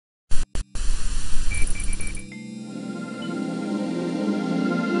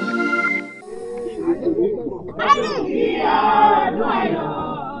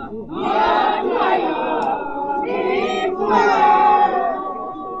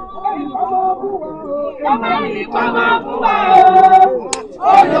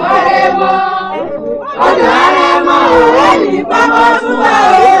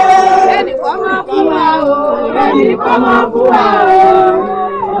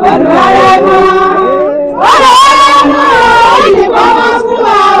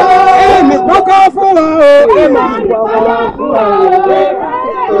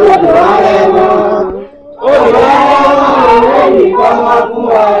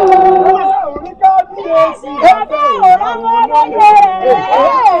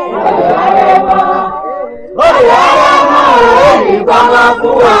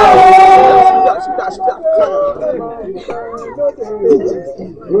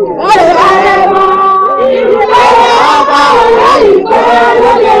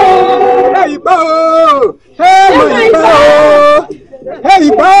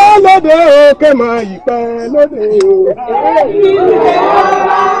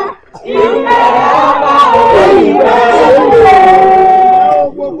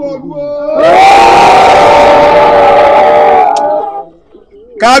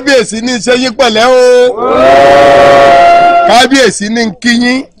Kábíyèsí ní ṣe yín pẹ̀lẹ́ o. Kábíyèsí ní kí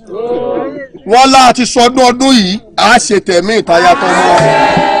yín. Wọ́n láti sọdún ọdún yìí á ṣe tẹ̀mí ìtayà tọmọ.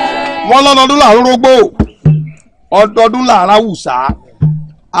 Wọ́n lọ́dọọdún là ń rógbó. Ọdọọdún là ń ráwùsá.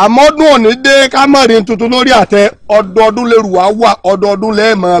 Àmọ́dún òní dé ká mọ̀ rí tuntun lórí àtẹ. Ọdọọdún lérù wá wà, ọdọọdún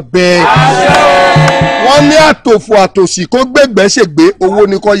lẹ́ẹ̀mọ́ bẹ́ẹ̀. Wọ́n ní àtòfò àtòsí kó gbẹ̀gbẹ́ ṣègbé, owó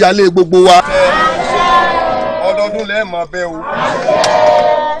ni kó yálé gbogbo wa. Ọdọọdún lẹ́ẹ̀mọ́ bẹ́ẹ̀ o.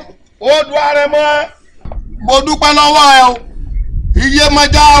 Odù Arẹmọ, mo dúpẹ́ lọ́wọ́ ẹ o. Iye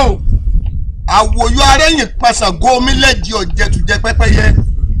mọ́já o. Àwòyọ arẹ́yìn pẹ̀sẹ̀ gómi lẹ́jì ọ̀jẹ̀tùjẹ pẹ́pẹ́yẹ.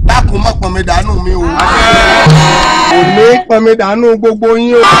 Dákun mọ́ pọnmi dànù mi o. Òní pọnmi dànù gbogbo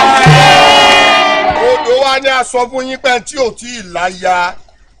yín o. Odò wa ní a sọ fún yín pé tí ò tí ì láya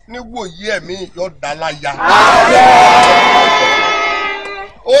níwòyí ẹ̀mí yóò dá láya.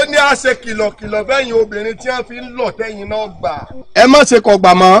 Ó ní a ṣe kìlọ̀kìlọ̀ fẹ́yìn obìnrin tí wọ́n fi ń lọ̀ tẹ́yìn náà gbà. Ẹ má ṣe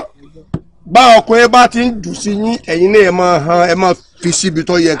kọ̀gbà mọ́. Bá ọkùnrin bá ti ń jù sí yín ẹ̀yin náà ẹ máa hàn ẹ máa fi síbi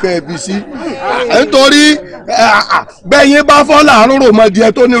tó yẹ kẹ́ ẹ fi sí. Nítorí bẹ́yìn bá fọ́ láàárọ̀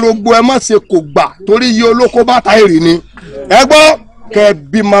ròmọdìẹ tó ní rogbo ẹ má ṣe kò gbà torí iye olóko bàtà èrè ni. Ẹ gbọ́ kẹ́ ẹ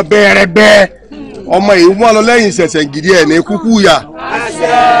bímọ bẹ́ẹ̀rẹ̀ bẹ́ẹ̀ ọmọ yìí wọ́n lọ lẹ́yìn ṣẹ̀ṣẹ̀ gidi ẹ̀ ní kúkú yà.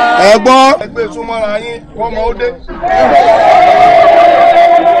 Ẹ gbọ́. Ẹgbẹ́ súnmọ́ra yín kọ́mọ ó dé.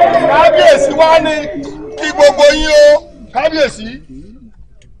 Kábíyèsí wá ní kí gbogbo yín o. Kábíyèsí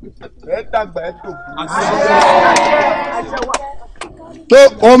ẹ dàgbà ẹ tó. Tó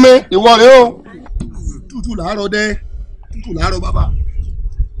omi ìwọ rẹ o. Tútù làárọ̀ dé, tútù làárọ̀ bàbá.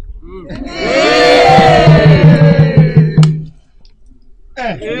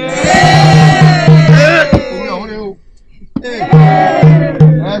 Omi ọ̀hún rẹ o.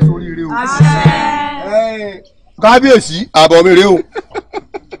 Ẹ sórí rẹ o. Kábíyèsí àbọ̀ mi rẹ o.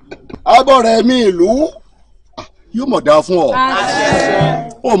 Àbọ̀ rẹ̀ mi ìlú yóò mọ̀ dá fún ọ.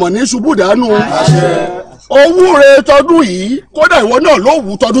 Ọmọ ní ṣubú dànù. Owó rẹ tọdún yìí kódà ìwọ náà ló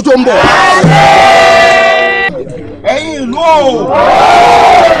wù tọdún tó ń bọ̀. Ẹ̀yin ìlú o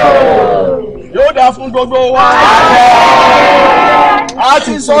yóò dá fún gbogbo wa. A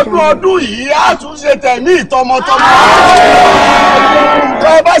ti sọdún ọdún yìí a tún ṣe tẹ̀mí tọmọtọmọ.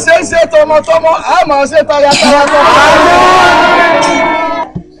 Tó bá ṣe ń ṣe tọmọtọmọ a máa ṣe tayataya tọmọ.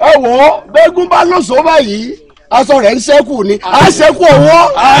 Ẹ wò ó gbégún bá lóṣòó báyìí aṣọ rẹ̀ ń ṣẹ́kù ni a ṣẹ́kù owó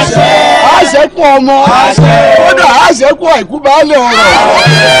a ṣẹ́kù ọmọ kódà a ṣẹ́kù àìkú baálé ọ̀rọ̀.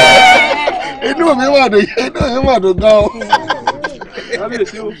 Inú mi wà dùn gan o.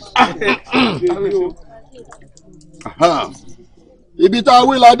 Ibi tá a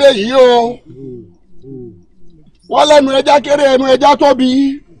wí ládé yìí o wọ́n lẹ́nu ẹja kéré ẹnu ẹja tóbi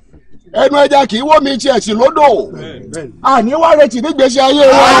ẹnu ẹja kì í wó mi tiẹ̀ sí lódò àní wá retí nígbèsí ayé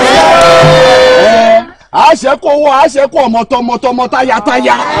wa. Àṣẹ́kù owó àṣẹ́kù ọmọ tọmọtọmọ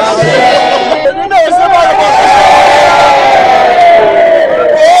táyátáyá. Èmi náà ṣe bá rẹ̀ bọ̀.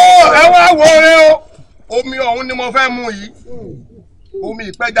 Ẹ wá wo rẹ o. Omi ọ̀hún ni mo fẹ́ mu yìí. Omi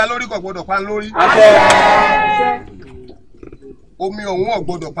ìpẹ́ja lórí kò gbọdọ̀ pan lórí. Omi ọ̀hún ò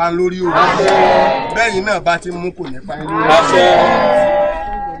gbọdọ̀ pan lórí o. Bẹ́yìn náà bá ti mú kò ní pan lórí.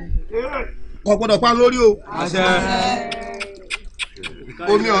 Kò gbọdọ̀ pan lórí o.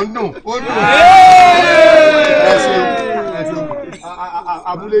 Omi ọ̀hún dùn. Ó dùn.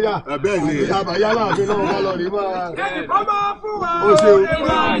 Abúlé yá. Bẹ́ẹ̀ ni. Àbáyá láàfin náà wọ́n lọ rí máa. Ó ṣeun.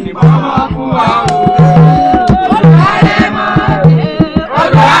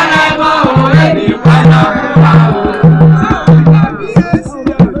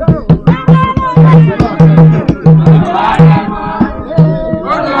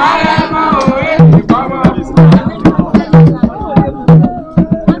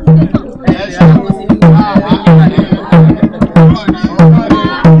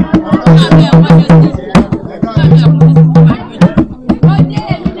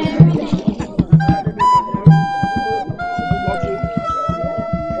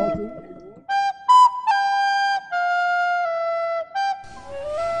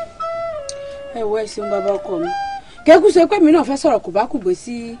 ṣeun bàbá ọkọ mi kẹ́kù ṣe pé mi náà fẹ́ sọ̀rọ̀ kò bá kù gbé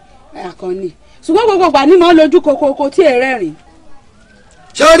sí Àkànní ṣùgbọ́n gbogbo ìgbà ni mo lójú kokoko tí èrè rìn.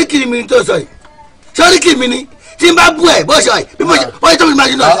 sọ́ọ́rí kì í mi tó sọ yìí sọ́ọ́rí kì í mi ni tí n bá bú ẹ̀ bó ṣe bí mo ṣe tó mi máa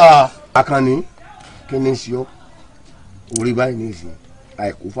ṣe náà. Àkànní kí ni ṣe ọ́ orí báyìí ní ìsìn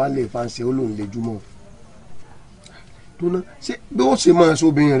àìkú falẹ̀ fáńṣẹ́ ó lòun lejúmọ́ dúná ṣé bí ó ṣe máa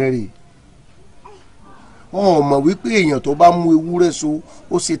sóbìnrin rẹ rèé ọmọ wípé èèyàn tó bá mú ewúrẹ́ so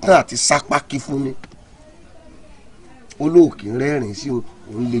ó ṣe tán àti sápákí fún ni olóòkè rẹ́rìn sí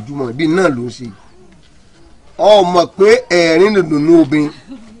òun lejúmọ́ bí náà ló ń ṣe ọmọ pé ẹ̀rín dùnú obìnrin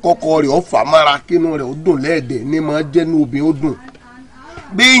kọ́kọ́ rẹ̀ ó fà mára kínú rẹ̀ ó dùn lẹ́ẹ̀dẹ̀ ní máa jẹ́nu obìnrin ó dùn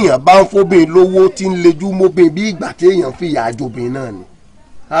bí èèyàn bá ń fóbìnrin lówó tí ń lejú móbìnrin bí ìgbà tí èèyàn fi ìyà àjòbìnrin náà ni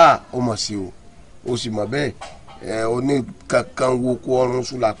ó mọ̀ sí o sì mọ̀ bẹ́ẹ̀ oní kankan wo kó ọrùn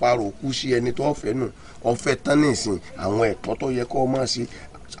sùlàpàrọ̀ kú sí ẹni tó ọ̀fẹ́ nù ọ̀fẹ́ tán nìsín àwọn ẹ̀tọ́ tó yẹ kó máa ṣe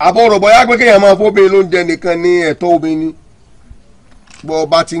àbọ̀rọ̀ bọ́yá pé kéèyàn máa fóbìnrin lóúnjẹ nìkan ní ẹ̀tọ́ obìnrin bọ́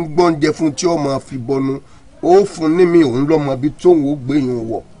ọba ti ń gbọ́njẹ fún tí ó máa fi bọnu ó fún ní mi òun lọ́mọ bí tóun ó gbé yín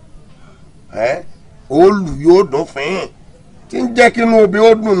wọ̀ ó lù yóò dùn fín tí ń jẹ́ kínú obìnrin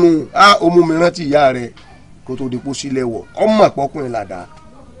ó dùn nù ọmú mi rántí ìyá rẹ̀ kó tó di pọ́ sílẹ̀ wọ̀ ọmọ àpọ́kùnrin làdá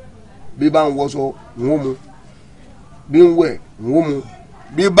bí bá ń wọṣọ ń ó mu bí ń wẹ̀ ń ó mu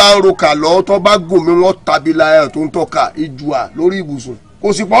bí bá ń roka lọ tó bá gùn mí wọ́n tàbí láyà tó ń tọ́ka ìjùà lórí ibùsùn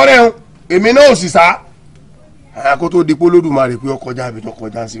kò sì pọ́ rẹ̀ hàn èmi náà ò sì sá kó tó di pólódùmarè pé ọkọjá àbí tó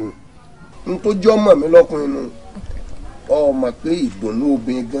kọjá sí wọn. n tó jọ́ mọ̀ mí lọ́kùnrin nu ọmọ pé ìdùnnú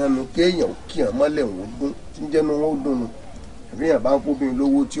obìnrin gan nu kéèyàn ò kí hàn mọ́lẹ̀ wọn dún tí ń jẹ́nu wọn ó dùn nu àbí yàn bá ń fóbìnrin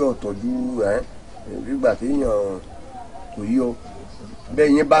lówó tí ò tọ́jú nígbà téèyàn kò yí ọ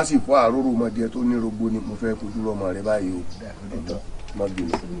bẹ́ẹ̀ yẹn bá sì fọ́ àrórò ọmọdé tó ní rogbo ni mo fẹ́ kojú ọmọ rẹ báyìí o mọ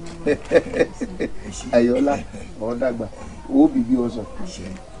bìnú ayọ̀lá ọ̀dàgbà owó bìbí ọsàn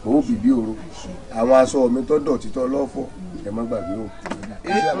owó bìbí òru àwọn aṣọ mi tó dọ̀tí tó lọ́fọ̀ ẹ má gbàgbé o.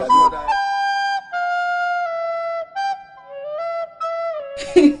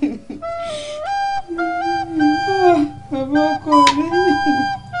 bàbá ọkọ mi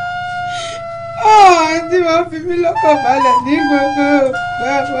tí wọ́n fi mí lọ́kàn balẹ̀ ní gbogbo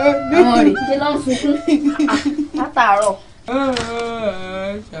bàbá mi. àwọn rèé ṣe ló ń sunkún látàárọ̀.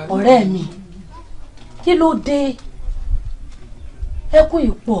 ọ̀rẹ́ mi kí ló dé ẹkún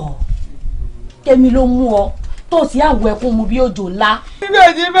ìpọ̀ kẹ́mi ló mú ọ tó sì àwọ̀ ẹkún mu bí òjò ńlá. nígbà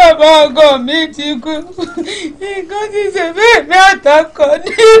tí bàbá ọkọ mi ti kú nǹkan ti ṣe bẹ́ẹ̀ mi àtàkọ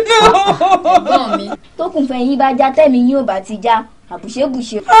nínú. ọgbọ́n mi tó kùn fẹ̀yìn bá já tẹ̀mí yín ò bá ti já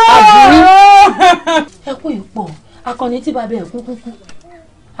àbùṣebùṣe. ẹkún ìpọ̀ akọni tí bàbá ẹ̀ kúkú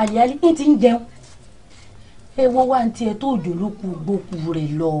àlìyálí ní ti ń jẹun èwo wá ní tiẹ̀ tó òjò ló kù gbókù rẹ̀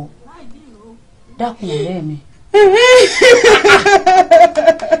lọ dákun ọ̀rẹ́ mi.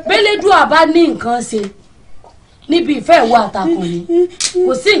 bẹ́lẹ́dùn àbá ní nǹkan ṣe níbi ìfẹ́ ìwọ àtàkùn ni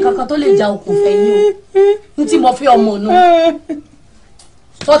kò sí nǹkan kan tó lè ja okùn fẹ̀yìn o n tí mo fi ọmọ nù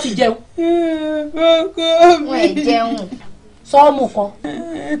tó ti jẹun. wọn ẹ jẹun sọ́ọ̀mù kan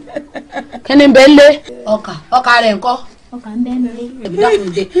kí ni bẹ́ẹ̀ lé ọkà rẹ̀ ńkọ́. ọkà ń bẹ́ẹ̀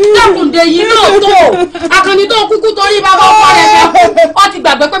lé. dákùndé yìí náà tó akọni tó kúkú torí bàbá ọkọ rẹ̀ fẹ́ ọ ti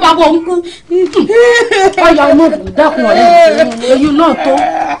gbàgbé pé bàbá òun kú. ọ̀yà ọmọ dákun ọ̀rẹ́ èyí náà tó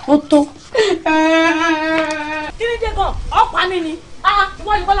ó tó. kí ni jẹ́ gan ọ̀pá mi ni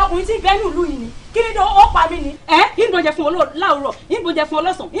wọ́n ní kọ́lọ́kùnrin tí bẹ́ẹ̀ ní ìlú yìí ni kí ni ọ̀pá mi ni ìbòjẹ fún ọ láàárọ̀ ìbòjẹ fún ọ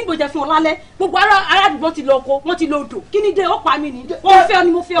lọ́sàn ìbòjẹ fún ọ lálẹ́ gbogbo ará àdúgbò ti lọ oko wọ́n ti lọ odò kí ni jẹ́ ọ̀pá mi ni wọ́n fẹ́ ọ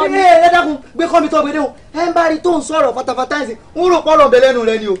ni mo fẹ́ ọ ni. ẹ dákun gbé kọ́ mi tó gbé dé o ẹ ń bá rí tó ń sọ̀rọ̀ fatafata ẹ̀sìn ń rò pọ́nrọ̀ bẹ lẹ́nu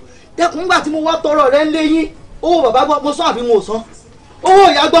rẹ ni o dẹ́kun nígbà tí mo wá tọrọ rẹ ń lé yín owó bàbá gbọ́ mo sọ àbí mo sọ owó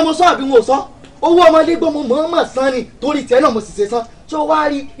ìyá gbọ́ mo sọ àbí mo sọ owó ọmọdé gbọ́ mo mọ̀ọ́mọ̀ san ni torí tiẹ̀ náà mo sì ṣe san tí ó wá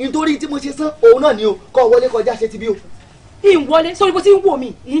rí nítorí tí mo ṣe san òun náà ni o kọ́ wọlé kọjá ṣe ti bí o. ìwọlé sórí bó ti ń wò mí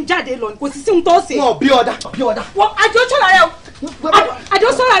ń jáde lọ kò sí sí ohun tó ṣe. wọn bí ọ̀dà bí ọ̀dà. wọ àjọ sọ̀rọ̀ rẹ o àjọ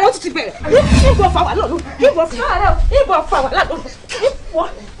sọ̀rọ̀ rẹ o ti bẹ̀rẹ̀ ìbọn fà wà lọ́nu ìbọn sọ̀rọ̀ rẹ o ìbọn fà wà lọ́nu ìbọn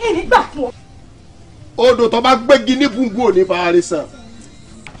ìnígbà fún ọ. odò tó bá gbégi ní gbùngbùn ò ní fàárẹ̀ sàn.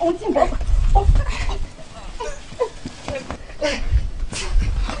 ohun tí ń bọ̀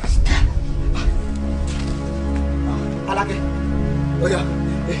Alákẹ́ ọ̀yà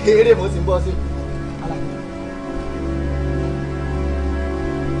eré mo ti ń bọ́ sí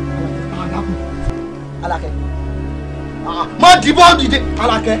Alákẹ́ má dìbò dìde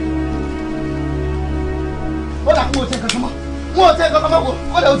Alákẹ́ ó dà kí wọ́n ti ń kankan mọ́ wọ́n ti ń kankan mọ́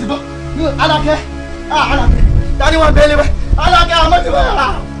kó lè o ti bọ́ Alákẹ́ Alákẹ́ tani wọn bẹ́ẹ̀ lé bẹ́ẹ̀ Alákẹ́ àmọ́ ti bẹ́ẹ̀ rà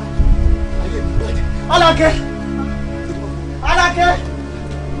Alákẹ́ Alákẹ́.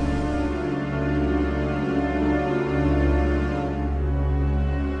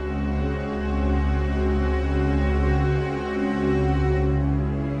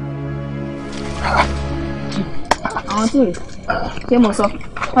 àwọn tó rè ṣé mo sọ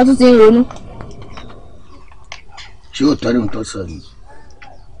wọ́n tún ti ń ronú. ṣé ó tọ́rí ohun tó sọ ni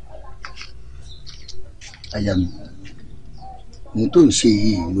aya mi ohun tó ń ṣe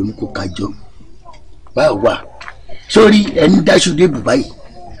yìí ló ní kó kájọ báwo wà sórí ẹni dáṣu dé bùbáyì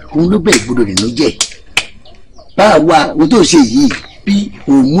òun ló bẹ̀ gbọdọ̀ nínú jẹ́ báwo wà ohun tó ń ṣe yìí bí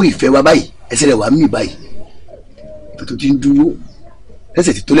òun mú ìfẹ́ wa báyìí ẹsẹ̀ rẹ̀ wà mí báyìí tó ti ń dúró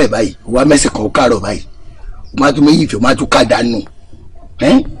ẹsẹ̀ ti tó lẹ̀ báyìí wà mẹ́sẹ̀ kan ó kárọ̀ báyìí ó máa tún méjì ìfẹ́ ó máa tún ká dànù ṣé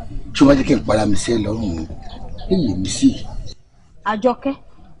wọ́n jẹ́ kí n para mi sẹ́ lọ́rùn mi èyí mi sí. Àjọkẹ́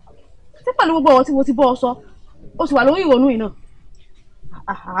tí pẹ̀lú gbogbo ọ̀rọ̀ tí mo ti bọ́ ọ sọ ó sì wà lórí ìrònú yìí náà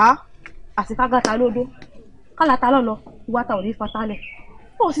àti kágàtà lódó kálàtà lọ́lọ́ ìwátà ò ní fatálẹ̀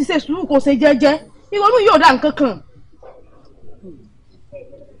ó sì ṣe sùúrù kó ṣe jẹ́jẹ́ ìrònú yóò dá nǹkan kan.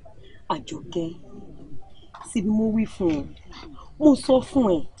 Àjọkẹ́ síbi mo wí fún ẹ mo sọ fún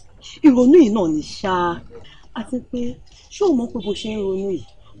ẹ ìrònú yìí náà ní ṣáá àti pé ṣé o mọ̀ pé bó ṣe ń ronú yìí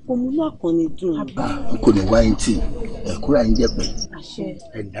òun náà kàn ní dùn. n kò ní wáyé tí ẹ̀kúrà ń jẹ̀pẹ̀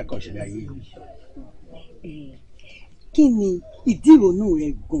ẹ̀dá kan ṣe láyé mi. kí ni ìdí ìrònú rẹ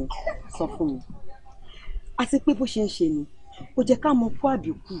gan sọ fún mi àti pé bó ṣe ń ṣe ni kò jẹ́ ká mọ kó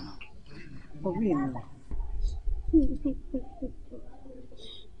àbíkú ọ̀rẹ́ mi.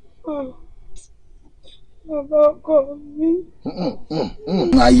 bàbá ọkọ mi.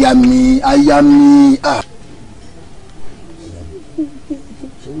 aya mi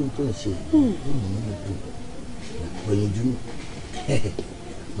ṣé ló ń tó ń ṣe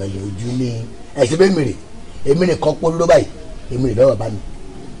pẹ̀lú ojú ní ẹ̀sìn bẹ́ẹ̀ mìíràn èmi nìkan pọ́ ló báyìí èmi nìkan bàbá mi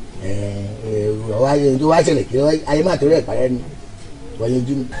ọ̀wá tó wá ṣẹlẹ̀ kí ayé má torí ẹ̀ parẹ́ ni pẹ̀lú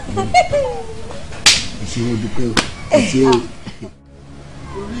ojú ní. ìṣe ojú pé ìṣe o.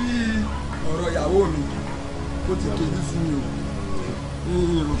 orí ọ̀rọ̀ ìyàwó mi ó ti tójú sí mi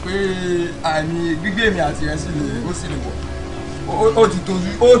o rò pé àmì gbígbé mi àti ẹ̀ sì lè wọ̀ ó ti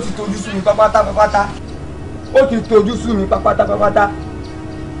tójú sú mi pápátá ó ti tójú sú mi pápátá.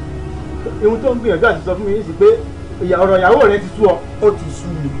 ohun tó ń gbìyànjú àti sọ fún mi sí pé ọ̀rọ̀ ìyàwó rẹ ti sú ọ. ó ti sú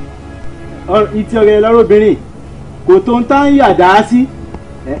mi. ìtì ọ̀rẹ́ lọ́rọ̀bìnrin kò tó ń tán yàdá sí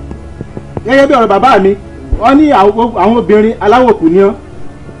gẹ́gẹ́ bí ọ̀rọ̀ bàbá mi wọ́n ní àwọn obìnrin aláwòkù ni ọ́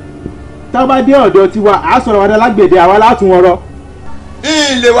tá bá dé ọ̀dọ̀ tiwa àá sọ̀rọ̀ wàdà lágbèdè àwa látún wọn rọ.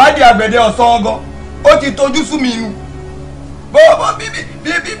 ilé wádìí àgbẹ̀dẹ ọ̀sán ọgọ́ ó ti tójú sú mi nù bọ́ọ̀bọ́ bí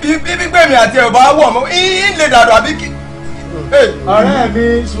gbẹ̀mí àti ẹ̀ bá wọ̀ mọ́ ilé dàdú àbí kí. ọ̀rẹ́ mi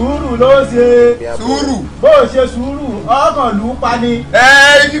sùúrù ló ṣe. sùúrù. bó o ṣe sùúrù ọkàn lù ú pa ni.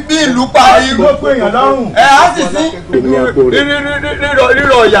 bí ìlú pa ni. ló pé èèyàn lọ́rùn. á sì sí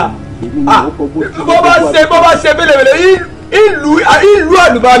rírọ̀ ọ̀yà. bó bá ṣe bẹ́lẹ̀bẹ́lẹ̀ ìlú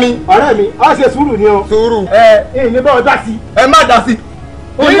àlùbami. ọ̀rẹ́ mi á ṣe sùúrù ni o. sùúrù. ní bọ́ọ̀ dá sí. ẹ má dá sí.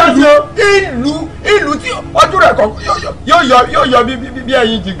 ìlú tí ojú rẹ̀ kọ̀ yóò yọ bí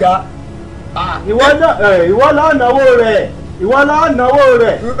ẹyin jìgá. ìwọ lọ náwó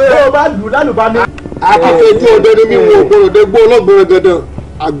rẹ̀ bó o bá lù lálùbami. akẹ́kẹ́ tí ọdẹ ni mi wò gbọ́dọ̀ dé gbọ́ ọlọ́gbọ̀n dandan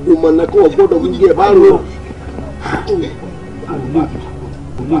àgbòmọ̀nà kọ́ gbọ́dọ̀ mú bí ẹ bá rò.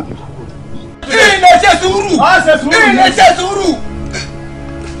 ilé ṣe sùúrù. ilé ṣe sùúrù.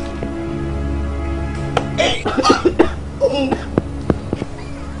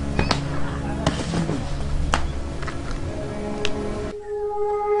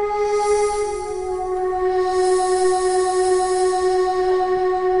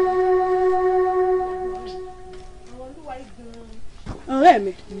 ọ̀rẹ́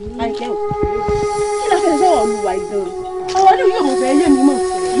mi àìkẹ́ ò kí la fẹ́ sọ̀rọ̀ olùwà ìdán ọ̀rọ̀ ní yóò mọ̀ fẹ́ yé mi mọ̀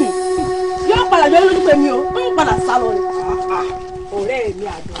yóò padà jọ lójú pé mi ò ń padà sá lọ ni. ọ̀rẹ́ mi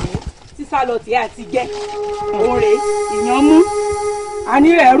àdánwò sísá lọ tí àti jẹ́ òǹrè ìyàn mú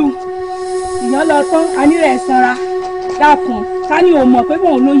ànírẹ̀ rù ìyàn lọ tán ànírẹ̀ sanra dákun ká ní o mọ̀ pé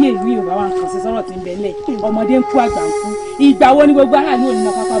bóun lóye ìlú Yorùbá wa nǹkan ṣe sọ̀rọ̀ tí ń bẹ lẹ̀ ọmọdé ń kú àgbà ń kú ìgbà wo ni gbogbo aráàlú ò ní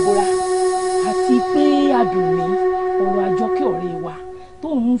lọ pápá bora àti pé àdùnní ọ̀rọ̀ Àjọkẹ́ ọ̀rẹ́ wa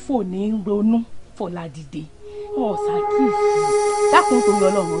tóun fò ní ronú fọlá dìde ọ̀sà kíyèsí dákun tó yọ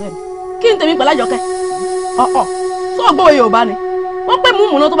Ọlọ́run rẹ̀ mi kí n tèmi pẹ̀lú Àjọkẹ́ tó gbọ́ Yorùbá ni wọ́n pè mú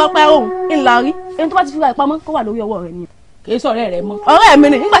múná tó bá pẹ́ òun ńlá rí ẹni tó bá ti fi ra ìpamọ́ kó wà lórí ọwọ́ rẹ̀ ni. kì í sọ̀rẹ́ rẹ mọ́. ọ̀rẹ́ mi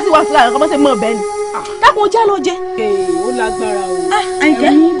ni nígbà tí wàá fi ra ìpamọ́ sí mọ́ ọ̀bẹ ni dákun jẹ́ ló jẹ́. ó lágbára o. Àyìnkẹ́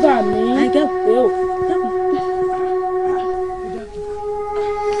ẹ̀mí bà mí. Àyìnkẹ́ o.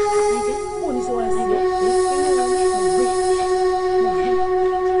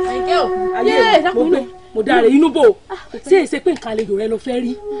 mo dáre inú bò ṣé èsè pé nǹkan àlejò rẹ ló fẹ́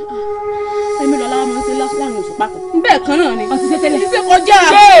rí èmi lọ́la wọn máa ń ṣe láàrin oṣù pàtó. bẹ́ẹ̀ kan náà ni. ọtí tẹ́tẹ́lẹ̀ ṣíṣe kọjá.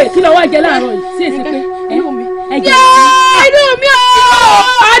 ṣé kí ló wá jẹ láàárọ̀ yìí ṣé èsè pé inú mi. inú mi ò.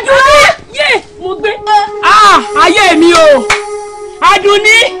 àdúrà yé ayé mi o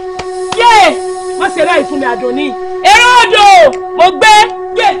Àdùnní yé wọ́n ṣe láì fún mi Àdùnní èrò odò mo gbé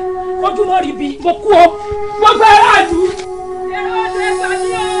yé ojúmọ́ rí bi mo kú o mo fẹ́ ráàdù èrò odò ẹ̀sán ní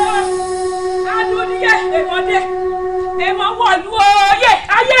o Àdùnní yé èmọ̀dé èmọ̀ wọ̀lú o yé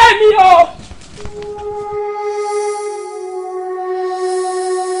ayé mi o.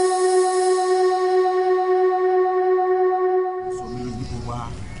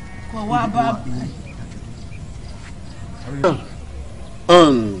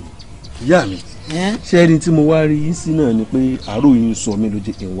 ìyá mi ṣé ẹni tí mo wá rí yín sí náà ni pé àárò yín sọ mí ló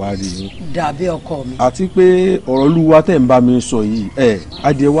jẹ́ kí n wá rí yín. dàbí ọkọ mi. àti pé ọ̀rọ̀ olúwa tẹ̀ ń bá mi sọ yìí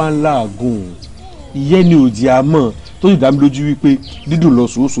adìẹ wa ń láàgùn ìyẹn ni òjì àmọ́ tó sì dá mi lójú wípé dídùn lọ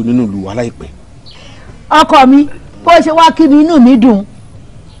sòóso nínú ìlú wa láìpẹ́. ọkọ mi bó ṣe wá kí mi inú mi dùn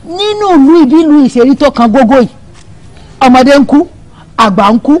nínú ìlú ìbílù ìṣèrí tó kan gógó yìí ọmọdé ń kú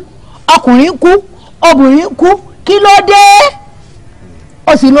àgbà ń kú ọkùnrin ń kú obìnrin ń kú kí ló dé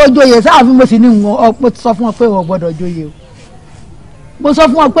ó sì lọ joyè sáàfin mo sì ní wọn mo sọ fún wọn pé wọn gbọ́dọ̀ joyè o mo sọ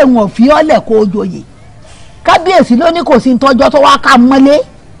fún wọn pé wọn fi ọlẹ kó o joyè kábíyèsí ló ní kò sí tọjọ tó wá ká mọ́lé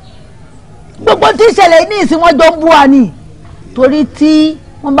gbogbo tí ìṣẹ̀lẹ̀ ní ìsìn wọn jọ ń bú wa ni torí tí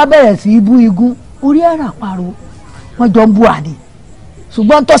wọn bá bẹ̀rẹ̀ sí í bú igun orí ara pariwo wọn jọ ń bú wa ni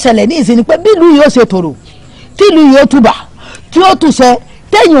ṣùgbọ́n tó ṣẹlẹ̀ ní ìsìn ni pé bí ìlú yìí ó ṣe tòrò tí ìlú yìí ó túbà tí ó túṣẹ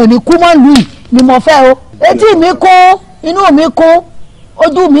téèyàn ò ní kú mọ́ ìlú yìí ni mo fẹ́ o etí mi kún inú mi kún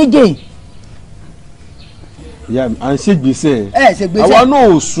ojú mi jè. ìyá mi à ń ṣègbésẹ̀ àwa náà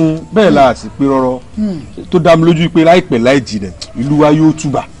ò sun bẹ́ẹ̀ la sì pé rọ́rọ́ tó dá mi lójú pé láìpẹ́ láì jìnà ìlú wa yóò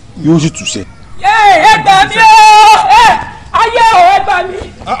túbà yóò sì túṣẹ. ẹ gbà mí o ayé o ẹ gbà mí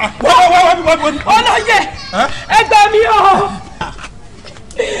ọlọ́yẹ ẹ gbà mí o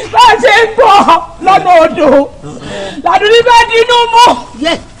bá a ṣe ń bọ̀ lọ́nà odò làdúrí bá dínú mọ́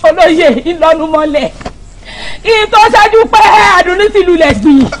olóyè ńlọnu mọ́lẹ̀ ìtọ́ ṣáájú pé Àdùnní ti lulẹ̀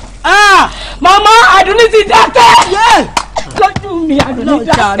gbìn màmá Àdùnní ti dákẹ́ lójú mi Àdùnní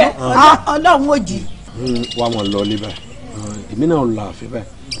dákẹ́. ọlọ́run ò jì. wà á mọ̀ lọ lé báyìí èmi náà lọ àfẹ́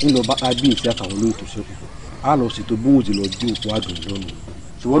báyìí ń lọ bá abíyèsí àtàwọn olóyè tó ṣẹ́kù á lọ ṣètò bí wọ́n ti lọ gbé òkú Àdùnní lọ́nà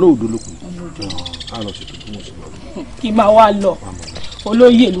ṣùgbọ́n náà òdo lókun á lọ ṣètò bí wọ́n ti lọ. kí n máa wá lọ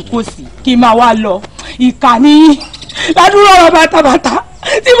olóyè ìlú kò sí kí n máa wá lọ ìkànnì ládùúrọ̀ ọ̀rọ̀ bàtàbàtà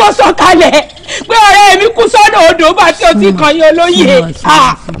tí mo sọ kalẹ̀ pé ọ̀rẹ́ mi kú sọ́nà odò bá tí o ti kàn yín olóyè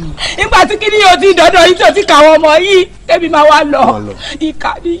nígbà tí kíní yóò ti dọ́dọ̀ yín tí o ti kà wọ́n mọ́ yìí tẹ́mi máa wá lọ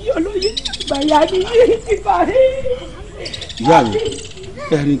ìkànnì yín olóyè ìgbàyà ni yìí ti bá rí. ìyá mi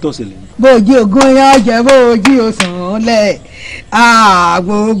ẹ̀rín tó ṣẹlẹ̀. bòjì ògùn yẹn jẹ bòjì òsàn lẹ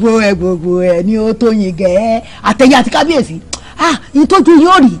gbogbo ẹ ni ó tó yin gẹ àtẹyẹ àti kábíyèsí ìtọ́jú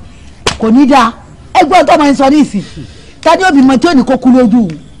yóò rí kò ní dáa ẹgbẹ́ tó máa ń sọ ní ìsìn tani òbí mọ tí ò ní kó kú lójú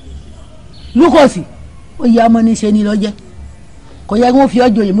lúkọ̀sì ó yẹ ọmọ ní ṣe ní lọ́jẹ́ kò yẹ kí wọ́n fi ọ́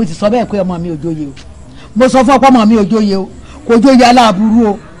joyè mo ti sọ bẹ́ẹ̀ pé ọmọ mi ò joyè o mo sọ fún ọmọ mi ò joyè o kò joyè aláàbúrú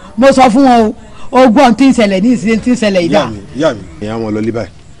o mo sọ fún wọn o ogbọ́n tí ń ṣẹlẹ̀ ní ìsìn tí ń ṣẹlẹ̀ ìdá. ìyá mi ìyá wọn lọ lé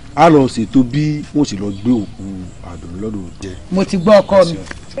báyìí a lọ ṣètò bí wọ́n sì lọ gbé òkú Àdùnní lọ́dọ̀ jẹ. mo ti gbọ́ ọkọ mi.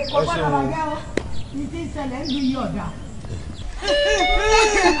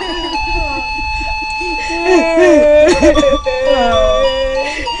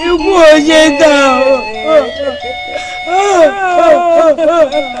 ikú òye dà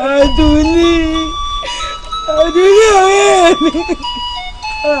Àdùnní ọ̀rẹ́ mi.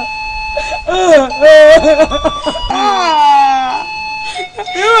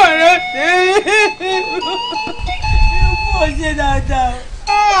 ìwọ rẹ tẹ ikú òye dáadáa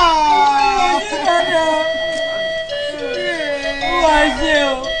òye dáadáa wá ṣe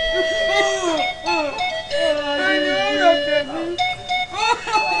o.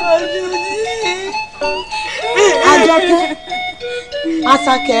 Àjọkẹ́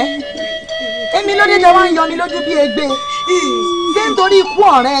Àṣàkẹ́ èmi ló dé tẹ wá ń yọ mi lójú bí egbe ṣé nítorí ikú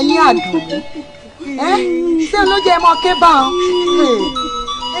ọ̀rẹ́ yín Àdùnní ṣé ló jẹ́ ẹ mọ́ ké bá wọn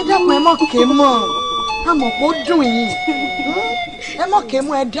ẹ dákun ẹ mọ́ ké mọ́ àmọ́ kó dùn yín ẹ mọ́ ké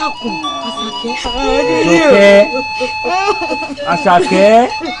mọ́ ẹ dákun Àṣàkẹ́. Àṣàkẹ́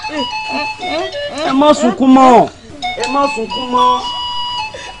ẹ má sunkún mọ́ ẹ má sunkún mọ́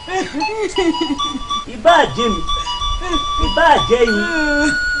ìbá jẹ́ mi ìbá jẹ́ yín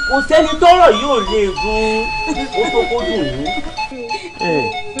kò sẹ́ni tọ́rọ̀ yóò lè gun ó tó kó dùn yín.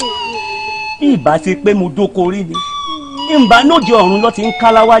 bí ìbá ti pé mo dóko rí ni ìbá lóde ọ̀run ló ti ń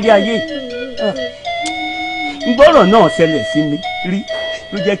kálá wálé ayé gbọ́rọ̀ náà ṣẹlẹ̀ sí mi rí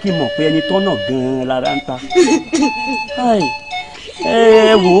ló jẹ́ kí n mọ̀ pé ẹni tọ́nà gan-an lára ń ta.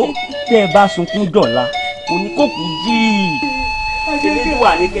 ẹ wò ó tẹ́ ẹ bá sunkún dọ̀la oníkókù jí eléyìí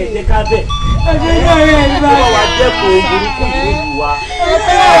wà ní kẹ̀kẹ́ kábẹ̀. wọ́n wá dẹ́kun burúkú ìlú wa.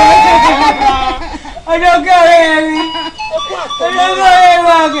 ọjọ́ kẹrẹ́ mi ọjọ́ kẹrẹ́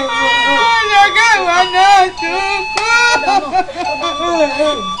wa kẹ̀ ọjọ́ kẹwàá náà tún kú.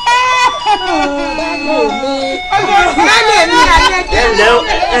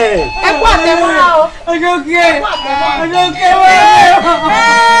 ẹ kú àtẹ̀mọ́ra o. ọjọ́ kẹwàá ọjọ́ kẹwàá kẹ̀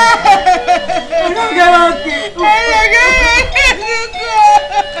ọjọ́ kẹwàá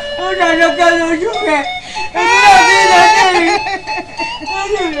lójú rẹ̀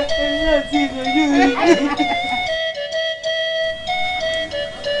èmi náà ti lójú mi.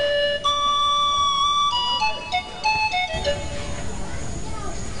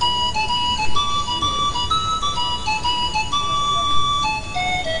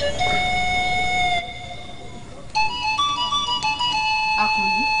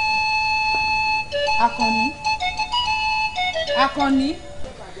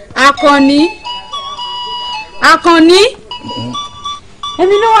 Akànní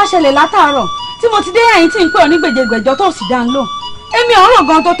èmi ló wá ṣẹlẹ̀ látàárọ̀ tí mo ti dé ẹ̀yìn tí ń pè ọ́ ní gbèjègbèjọ́ tó sì dá ń lò èmi ọ̀rọ̀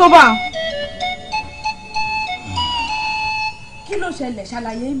gan tó bá. kí ló ṣẹlẹ̀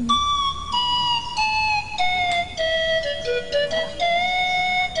ṣàlàyé mi.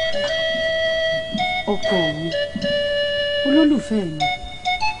 ọkọ mi olólùfẹ́ mi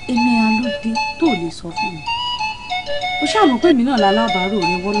èmi alóde tó lè sọ fún mi ó ṣàmù pé mi náà lálábàárò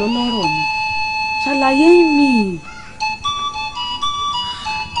rẹ wọ́n lọ́lọ́rọ̀ mi ṣàlàyé mi.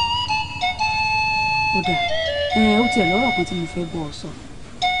 kódà ó tiẹ̀ lọ́rọ̀ kan tí mo fẹ́ bọ́ ọ sọ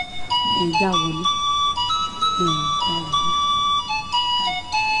já wọlé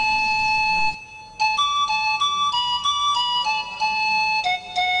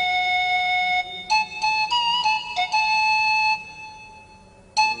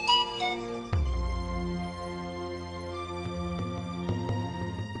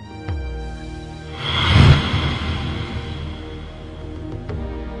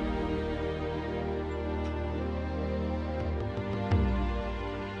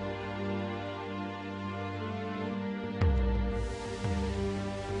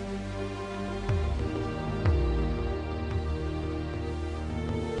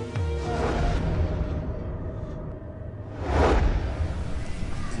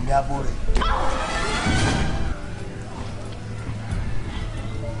já wọlé.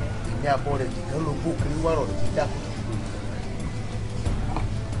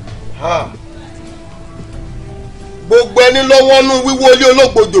 gbogbo ẹni lọ́wọ́ nú wíwó ilé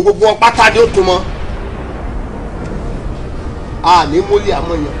olóògbòjò gbogbo wọn pátá ni ó tún mọ́ àní mólé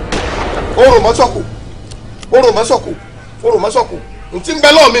àmọ́yàn orò mọ́sọ̀kò ntí ń bẹ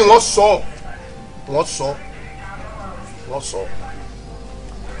lọ́ọ̀ mi wọ́n sọ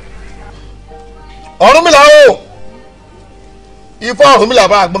Ọ̀rúnmìlà o ifá Ọ̀rúnmìlà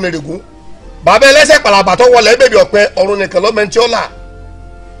bá agbọ́mẹ̀rẹ̀gún bàbá ẹlẹ́sẹ̀ pàlàbà tó wọlé bèbí ọ̀pẹ ọ̀run nìkan lọ́mẹ́ntì ọ̀la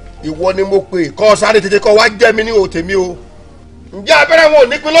ìwọ ni mo pè kọ́ sáré tètè kọ́ wá jẹ́ mi ní òtèmi o ǹjẹ́ abẹ́rẹ́ wọn ò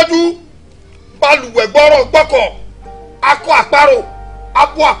ní pín lójú balùwẹ̀ gbọ́rọ̀ gbọ́kọ̀ akọ àparò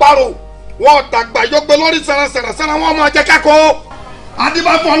abo àparò wọn dàgbà yọgbẹ́ lórí sẹ̀rẹ̀sẹ̀rẹ̀ wọn máa jẹ́ kákó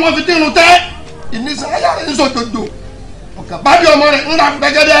adébáfọ́ ọlọ́fi dínú tẹ́ ìnísàlẹ̀ rẹ̀ ń sòjòjò ọ̀kà bábí ọmọ rẹ̀ ń ra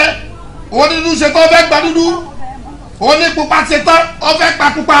gbẹgẹdẹ onídùú ṣe tán ọfẹ́ gba dúdú onípupa ṣe tán ọfẹ́ pa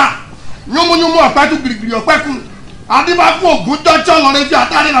pupa yúnmúyúnmú ọ̀pẹ́ tún gbìrìgbìrì ọ̀pẹ́ kù adébáfọ́ ògùn dọ́jọ́ lọ́rẹ́ fi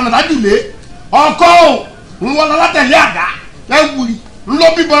àtàrí ìlànà lájùlé ọkọ́ ò ń wọlé látẹ̀lé àdá ẹ̀wùrì ńlọ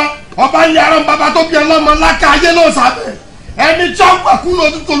bíbọ ọba ń yára bàbá tó bí ọlọ́mọ láká ayé ló sábẹ́ ẹni tí wọ́n gbà kúrò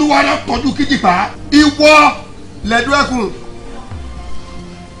tó tolúwa rẹ̀ tọ́jú kíjìpá ìwọ lẹ́dú ẹkùn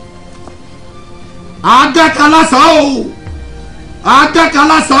adẹ́kalásá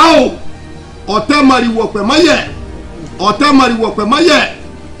o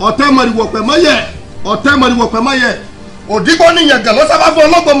ọ̀tẹ́ mọ̀rìwọ̀ pẹ̀mọ́yẹ̀ òdìgbò nìyẹn gàn ló sábà fún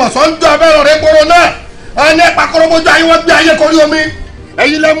ọlọ́gbọ̀n mọ̀sán ń jọ abẹ́rẹ́ rẹ̀ gbòòrò náà ẹni pàkọ́rọ́mọ́jú ayé wọ́n gbé ayé korí omi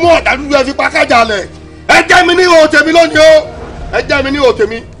ẹ̀yin lẹ mú ọ̀dà dúdú ẹ fi pàkájà lẹ̀ ẹ jẹ́ mi ní ihò tèmi lónìí o ẹ jẹ́ mi ní ihò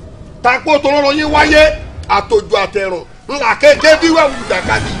tèmi takò tó lọ́rọ̀ yín wáyé àtòjò àtẹ̀rùn ńlá kéde díwẹ̀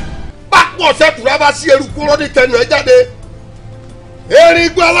wùdàkadì pápọ̀ sẹ́kùrọ̀ bá sí eruku rọ́ọ̀dì tẹnu ẹ jáde erin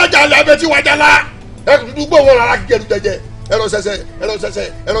igbó alájà ilẹ̀ abẹ́ tí wájà la ẹ dúdú gbó wọn rárá gẹ̀rù jẹjẹ ẹrọ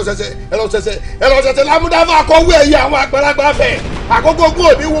sẹsẹ lámúdáfà akọwé ẹyẹ àwọn àgbàlagbà fẹ àkókò kú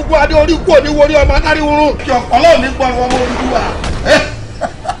òní wúgbó adé orí kú òní wórí ọmọ adárí wúrún kí ọpọlọ òní gbọ ọmọ Odùduwà.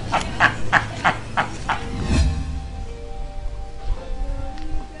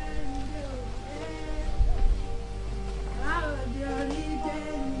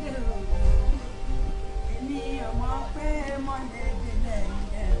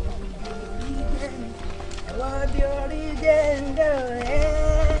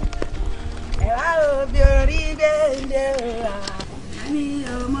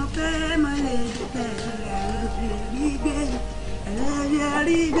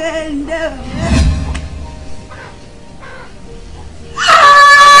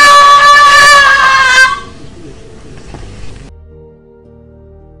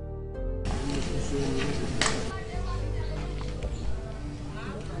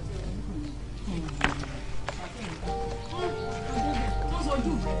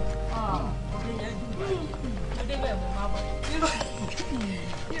 wojú mi. Ọdẹ bẹ́ẹ̀ mo máa bọ̀.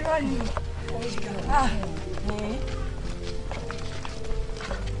 Irọ́ ni.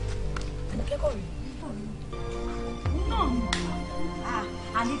 Kẹ́kọ̀ọ́ rí. Náà mọ̀.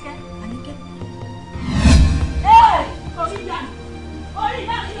 Àníkẹ́. Orí ìyá mi.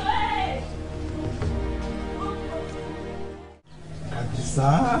 Àdìsá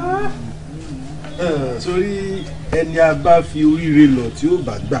sórí ẹni a bá fi oríire lọ tí ó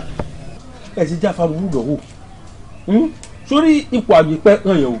bá gbà ẹ ti jáfa burú dọ̀wọ́ sórí ipò àgbẹ̀pẹ́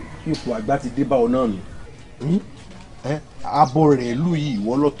hàn yẹn o ipò àgbà ti dé bá ọ náà nù abọ́ rẹ̀ lù yìí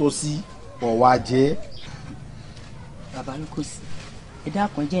ìwọ lọ́tọ́ sí ọ̀wá jẹ́. bàbá ló kò sí ẹ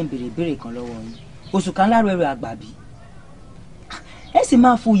dákun jẹ́ ń béèrè ìbéèrè kan lọ́wọ́ yín oṣù kan láàárọ̀ ẹ̀rọ àgbàbí ẹ sì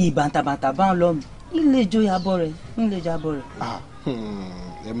máa fòye bàǹtàbàǹtà bá ń lọ mi ilé ìjọ abọ́ rẹ̀ ilé ìjọ abọ́ rẹ̀.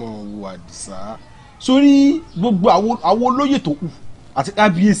 ẹ mọ̀ wo Àdìsá sórí gbogbo àwọn olóyè tó kù àti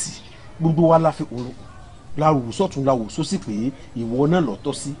kábíyèsí gbogbo wa la fi láwò sọ́tún láwò sósì pé ìwọ náà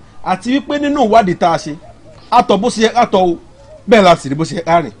lọ́tọ́ sí àti wípé nínú ìwádìí tá a ṣe àtọ̀ bó ṣe yẹ ká tọ̀ o bẹ́ẹ̀ la sì rí bó ṣe yẹ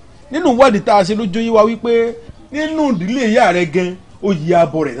ká rìn nínú ìwádìí tá a ṣe lójó yé wa wípé nínú ìdílé ìyá rẹ gan oyè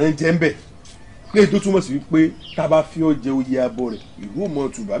abọ́ rẹ̀ náà ń jẹ́ ń bẹ̀ pé tó túmọ̀ sí wípé tá a bá fi ọ jẹ oyè abọ́ rẹ̀ ìlú ò mọ̀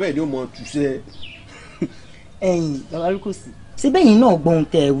tù bàbá ẹ̀ ni ó mọ̀ tù sẹ́. ẹ̀yin bàbá lókòsí síbẹ̀ yìí náà gbọ́n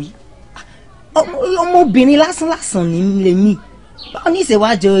tẹ̀ wí ọmọbìnrin lásán ní lèmi báwo ní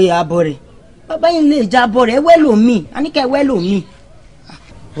ìṣèwádìí oyè abọ́ rẹ̀ bàbá yìí lè já abọ́ rẹ̀ wẹ́lòmíì àníkẹ́ wẹ́lòmíì.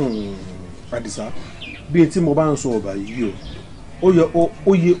 Àdìsá bí etí mo bá ń sọ ọ̀bà yìí ó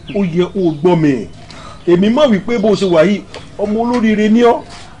yẹ ó gbọ́ mi èmi mọ̀ wípé bó ṣe wà yìí ọmọ olóríire ní ọ́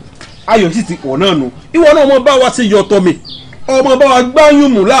ayọ̀ sì ti pọ̀ náà nù ìwọ náà ọmọ bá wa ṣe yọtọ̀ mi ọmọ bá wa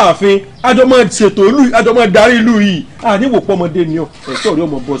gbáyùn mú láàfin àjọmọ ṣètò ìlú àjọmọ darí ìlú yìí àníwò pọ́mọdé ni ọ ẹ̀tọ́ rí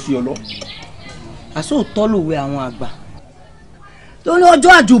ọmọ bọ́ sí ọ lọ. àsóòtọ́ lòwe àwọn àgbà tó ní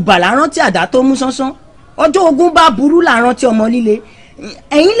ọjọ́ àjùbà lárántí àdá tó mú sánsán ọjọ́ ogun bá burú lárántí ọmọ líle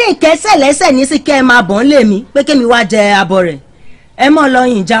ẹ̀yin lè kẹ́sẹ̀ lẹ́sẹ̀ ní sí kẹ́ ẹ máa bọ̀ ń lè mí pé kémi wá jẹ abọ́ rẹ̀ ẹ mọ̀ lọ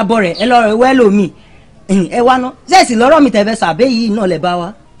yìn já abọ́ rẹ̀ ẹ lọ rẹ̀ wẹ́ lómi ẹ wá ná sẹ́ẹ̀sì lọ́rọ̀ mi tẹ̀fẹ́ sàbẹ́ yìí náà lẹ bá wa.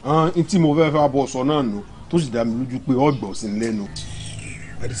 n tí mo fẹ́ bọ̀ sọ náà nù tó sì dá mi lójú pé ọgbọ̀n sí lẹ́nu.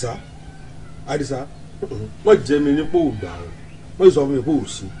 Àdìsá wọ́n jẹ́ mi ní pò gbà wọ́n sọ fún mi pò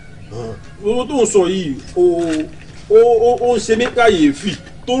sí owó tó ń sọ yìí ó ń ṣe mí káyèéfì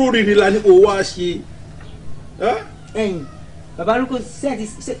tó rírì la ní kó wá ṣe. ẹ̀yin bàbá lóko ṣé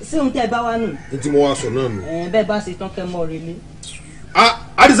ohun tẹ́ ẹ bá wá nù. n tí mo wá sọ náà nù. bẹ́ẹ̀ bá ṣe tán kẹ́ mọ́ relé.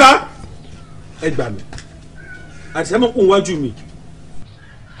 Àdìsá ẹ gbà mí Àdìsá mọ̀ kó wájú mi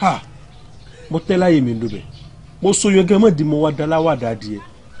mo tẹ́ láyé mi lóbẹ̀ mo so yọgẹ́ mọ́ di mo wá dá láwàdà adìẹ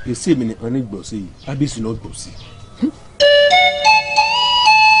gbèsè mi nìkan ní gbọ̀nsẹ̀ yìí abẹ́sì náà gbọ̀nsẹ̀.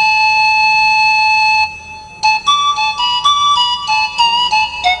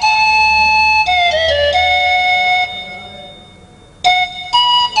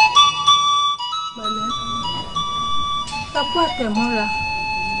 Tapó àtẹ̀mọ́ra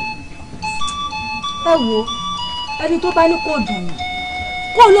ẹ wo ẹni tó bá ní kó dùn ún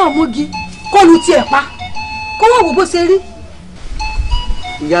kó náà múgi kó lu tiẹ̀ pa kó wọ́n wò bó ṣe rí.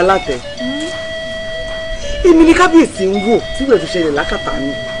 ìyá alátẹ èmi ní kábíyèsí ń wò tí wẹ́ẹ̀ fi ṣẹlẹ̀ lákàtà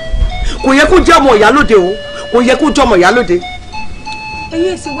mi kò yẹ kó jẹ́ ọmọ ìyálóde o kò yẹ kó jẹ́ ọmọ ìyálóde.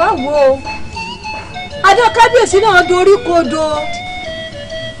 ẹ̀yin sì wá wò ó adé kábíyèsí náà dorí kodò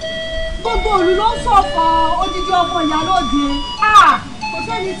gbogbo òlu ló ń sọ̀kọ̀ odidi ọmọ ìyálóde kò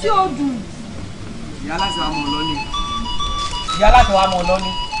sẹ́ni tí ó dùn. ìyá aláṣẹ wa mọ̀ ọ́ lọ́ni. ìyá aláṣẹ wa mọ̀ ọ́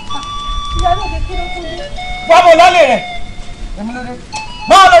lọ́ni. ìyálóde kí ló tún dé. bọ́ọ̀mù lọ́lẹ̀ rẹ̀ èmi ló dé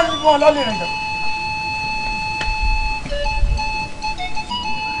bọ́ọ̀mù lọ́lẹ̀ rẹ̀ jọ.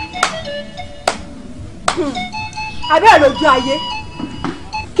 abẹ́rẹ́ lójú ayé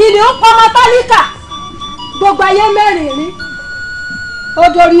kìnìún pọmọ tálíkà gbogbo ayé mẹ́rin rí ó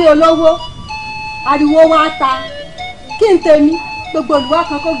dorí olówó ariwo wa ta kí n tèmi gbogbo olùwà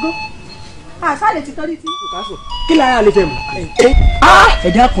kan kó gó àṣàlẹ̀ ti tọ́rí tí. kí lára lè fẹ́ mọ̀. ẹ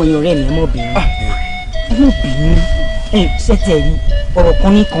dákun ẹ̀yin ọ̀rẹ́ mi ẹ mọ̀ bínú ẹ mọ̀ bínú ṣẹ́tẹ̀ yìí ọ̀rọ̀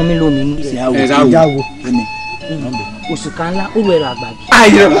kan ní kan mi lómi ní. ìyáwó oṣù kan ńlá ó rẹ̀ àgbàbí.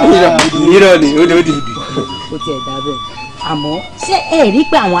 irọ́ ni ó lè ó di ibi. ó tiẹ̀ dá bẹ́ẹ̀ àmọ́ ṣé ẹ rí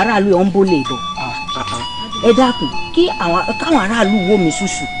pé àwọn aráàlú ọ̀ ń bó lè bọ̀ ẹ dákun kí káwọn aráàlú wo mi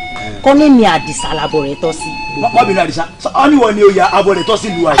ṣùṣù kọ́ ní mi Àdìsá labọ̀ rẹ̀ tọ́ sí. wọ́n bí Àdìsá ọ ní wọ́n ní oyè abọ́ rẹ̀ tọ́ sí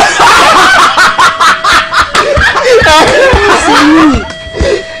lu àyè.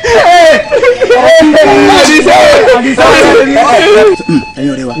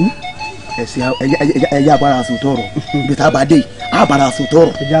 ẹ̀yin ọ̀rẹ́ wa ẹ̀yà abara sùn tọrọ ibi tá a bá dé abara sùn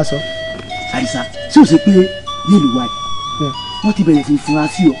tọrọ. Àdìsá tí o ṣe pé nílùú wa yìí wọ́n ti bẹ̀rẹ̀ sí fura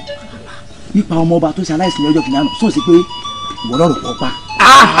sí ọ nípa ọmọ ọba tó ṣe aláìsàn lọ́jọ́ kìnìún àná sóòsì pé ìwọ lọ́rọ̀ pọ̀ pa.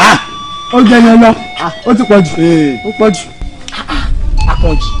 ó jẹ yẹn lọ ó ti pọ̀ jù ó pọ̀ jù.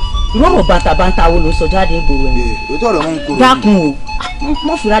 Àkànjì ìrọ̀rọ̀ bàtàbàtà wo ló sọ jáde ìgboro ẹ̀. òótọ́ ọ̀rọ̀ mọ́ ń korò. dákun o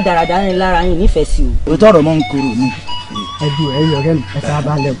mọ́ fìlà dáradára ní lára yín nífẹ̀ẹ́ sí o. òótọ́ ọ̀rọ̀ mọ́ ń korò ni. ẹdùn ẹ̀yìn ọ̀rẹ́ mi ẹ̀ka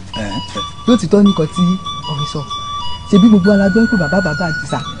abalẹ̀ o tó ti tọ́ nìkan tí ọ̀rẹ́ sọ ṣebí gbogbo alájọ́ ń pè bàbá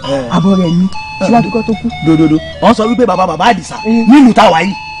Àdìsá àbọ̀ rẹ̀ ní síwájú kó tó kú. dododo wọ́n sọ wípé bàbá Àdìsá nílùú táwa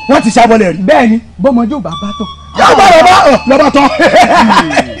yìí wọ́n ti ṣàbọ̀lẹ̀ rí. bẹ́ẹ̀ ni bọ́mọdé ò bàbá tán. yàrá lọ́ba tán.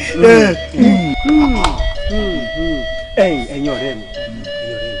 ẹ̀yin ọ̀rẹ́ mi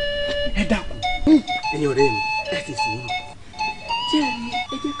ẹ dákun ẹ̀yin ọ̀rẹ́ mi ẹ ti sùn yín jẹ́ ẹni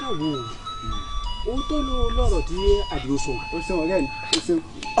ẹ jẹ́ ká wò ó òótọ́ ló lọ́rọ̀ tí Àdìó sọ. o ṣeun ọ̀rẹ́ mi o ṣeun.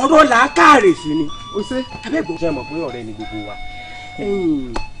 ọ̀rọ̀ làákàrè sí ni. o ṣe. abẹ́gbọ́n ṣe mọ̀ pé ọ̀rẹ́ ni gbogbo wa.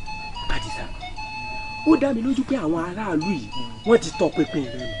 Àdìsá ó dá mi lójú pé àwọn aráàlú yìí wọ́n ti tọ pinpin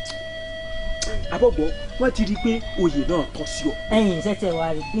rẹ nù. abọ́gbọ́ wọ́n ti rí i pé oyè náà tọ́ sí ọ. ṣẹ́tẹ̀ wa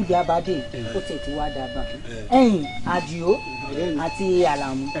rí níbi abadé ó tẹ̀ tí wá dábàá. Àdìó àti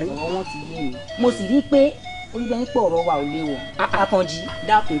Àlàmú ọ̀rọ̀ wọn ti yé mi mo sì rí i pé oríbẹ̀ ń pọ̀ ọ̀rọ̀ wa ò léwọ̀. Àkànjì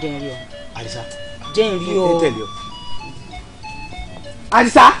dákun jẹ́ ìrìn ọ. Àdìsá jẹ́ ìrìn o. tẹ̀lé ọ.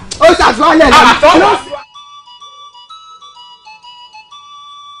 Àdìsá ó ṣàtúwálẹ̀ lọ.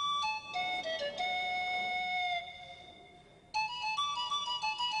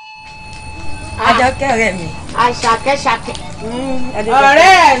 Àjọkẹ́ ọ̀rẹ́ mi. Àṣàkẹ́ṣàkẹ́.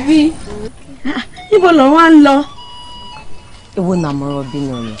 Ọ̀rẹ́ mi. Níbo lọ wá ń lọ? Èwo nà mọ̀rọ̀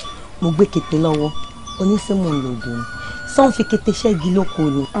bínú rẹ̀ mo gbé kété lọ́wọ́ oníṣẹ́mọ̀ lòdùn sọ́n fi kété ṣẹ́gi lóko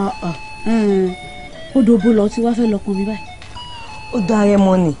ni. Odò bó lọ tí wàá fẹ́ lọ pọn mi báyìí. Ó dá ara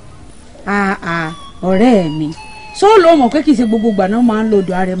mọ́ ni. Ọ̀rẹ́ mi ṣó ló mọ̀ pé kì í ṣe gbogbo ìgbà náà máa ń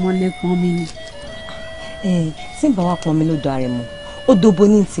lòdò ara mọ́ lé pọn mi ni. Tí n bá wà pọn mi lódò ara mọ́ odò bo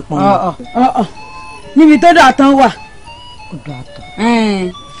ní ti pọn mi. Níbi tó dà tán wà. Odò àtọ̀.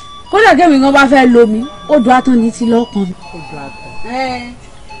 Kódà kẹ́mi gan bá fẹ́ lo mi odò àtọ̀ ní ti lọ́kàn mi. Odò àtọ̀.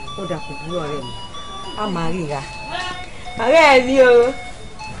 Ó dà kò burú ọ̀rẹ́ mi a máa ríra. Ọ̀rẹ́ mi o.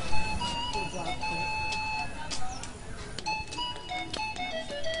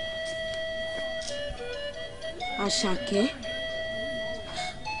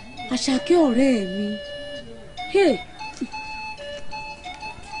 Àṣàkẹ́ ọ̀rẹ́ mi.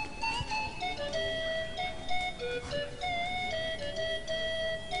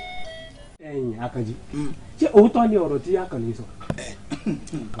 Àkànjí ṣé òótọ́ ni ọ̀rọ̀ tí Àkànní sọ.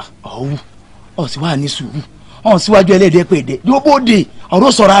 ọ̀ sì wà ní sùúrù ọ̀ síwájú ẹlẹ́dẹ̀ẹ́ pèdè yóò bóde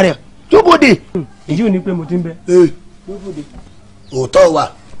ọ̀rọ̀ sọ̀rọ̀ rẹ̀ yóò bóde. èyí ò ní pé mo ti ń bẹ. òótọ́ wà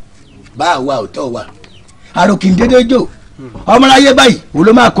bá a wà òótọ́ wà àròkì ń dédé jò ọmọláyé báyìí wo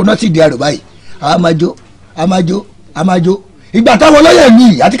ló máa kóná sí ìdí àrò báyìí àmàjò ìgbà táwọn olóyè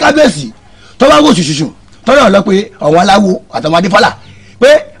mi àti kábíyèsí tó bá wò ṣùṣùṣù tọ́lọ̀ lọ pé àwọn aláwo àtàwọn adífálà pé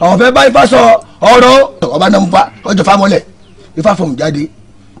àwọn fẹ́ bá ifá sọ ọ̀rọ̀ ọba náà ń fa ọjọ́ fámọ́lẹ̀ ifá fọ̀hún jáde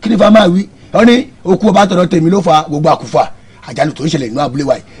kí ni ifá máa wí wọ́n ní okú ọba tọ̀dọ̀ tèmi ló fa gbogbo àkúfà àjálù tó ń ṣẹlẹ̀ nínú abúlé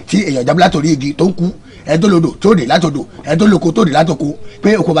wa yìí tí èèyàn jábọ́ látòrí igi tó ń kú ẹ̀ tó lodò tó dé látòdò ẹ̀ tó loko tó dé látòko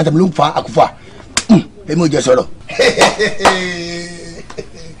pé okú ọba tèmi ló ń fa àkúfà èmi ò jẹ sọ̀rọ̀.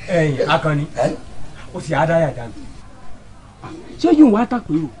 Àkànní ó sì á dáyà dànù ṣé yóò wá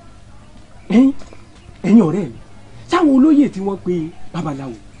tàpérò ẹ̀yin ọ̀rẹ́ mi sáwọn olóyè tí wọ́n pe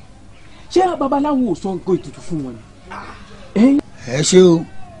babaláwo ṣé babaláwo ò sọ nǹkan ètùtù fún wọn ni. ẹ ṣe o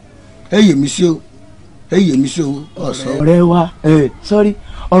ẹ yè mí sí o ẹ yè mí sí o ọ̀sán. ọ̀rẹ́ wa sọ́rí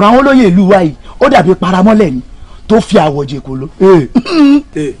ọ̀rọ̀ àwọn olóyè ìlú wa yìí ó dàbí paramọ́lẹ̀ ni tó fi àwọ̀jẹ̀ kò ló.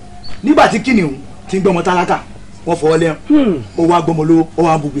 nígbà tí kìnìún ti ń gbọmọ tálákà wọ́n fọwọ́ lẹ́hìn ó wá gbọmọ lówó ó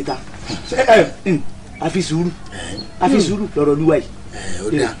wá ń bùgbé ta àfi sùúrù lọ́rọ̀ olúwa yìí. ó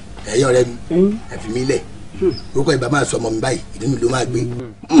dà ẹ̀yin ọ̀rẹ́ mi ẹ fi mí lẹ̀ orúkọ ìbá máa sọ ọmọ mi báyìí ìdí mi ló máa gbé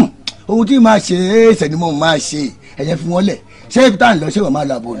ohun tí màá ṣe é ṣẹ̀ ni mo máa ṣe ẹ̀yẹ fi wọ́n lẹ̀ ṣé ibi tá à ń lọ ṣé wọ́n máa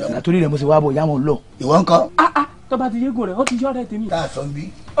lọ àbò lọ. àtúrí rẹ̀ mo sì wá bò yá mo lọ. ìwọ ń kọ́. tọ́ba ti yégun rẹ̀ ó ti yọ̀ rẹ̀ tèmi. tá a sọ bí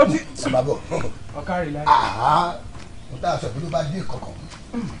sábàbọ̀ ọ̀kárì láyé. mo tá a sọ bí ló bá dé kọ̀ọ̀kan.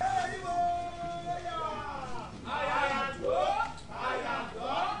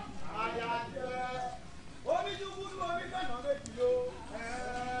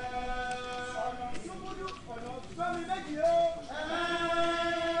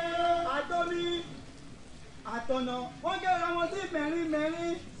 àtọ̀nà wọ́n gẹ́ra wọn sí mẹ́rin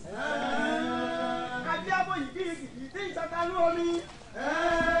kájí àbòyí kìrìkìrì tí ìṣàkánú omi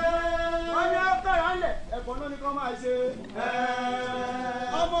wọ́n ní ọ̀fẹ́ra ńlẹ̀ ẹ̀fọ́ náà ni kò máa ṣe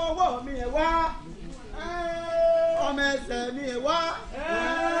ọmọ ọwọ́ mi ẹ̀ wá ọmọ ẹsẹ̀ mi ẹ̀ wá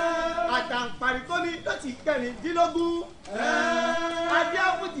àtàǹparí tó ní ló ti kẹrìndínlógún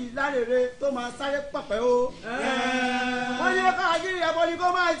adíáfùjì lárèrè tó máa sáré pọ̀pẹ́ o wọ́n ní ká àjírí ẹ̀bọ ni kó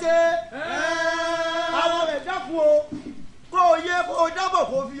máa ṣe àwọn rẹ̀ dákun o kó o yé kó o dábọ̀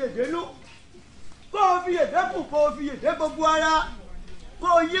kó o fi èdè nú kó o fi èdè kù kó o fi èdè gbogbo ara kó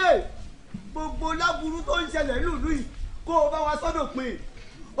o yé gbogbo láburú tó ń ṣẹlẹ̀ nílùú yìí kó o bá wa sọ́dọ̀ pé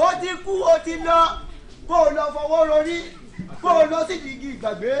ó ti kú ó ti lọ kó o lọ fọwọ́ rọrí kó o lọ sí igi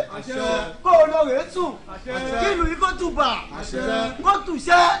ìgbàgbé kó o lọ rèé sùn kí ìlú yìí kó tùbà kó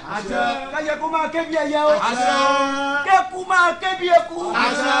tùṣẹ́ káyẹ kó máa ké bí ẹyẹ o kéku máa ké bí eku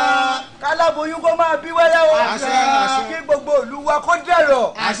káláboyún kó máa bí wẹ́rẹ́ o kí gbogbo ìlú wa kó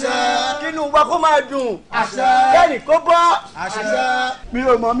dẹ̀rọ̀ kí inú wa kó máa dùn kẹ́rì kó bọ́ mi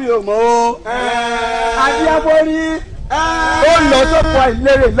ò mọ̀ o adíábọ́rí ó lọ sọ́kọ̀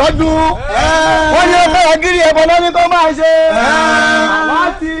ìlérè lọ́dún wọ́n ní ọkọ̀ àgírí ẹbọ lọ́ní kó máa ṣe àwọn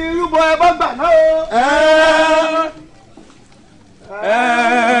ti rúbọ ẹbọ gbà náà o.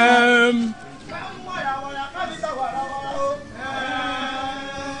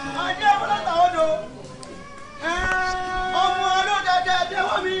 ọmọ ọlọ́dàdà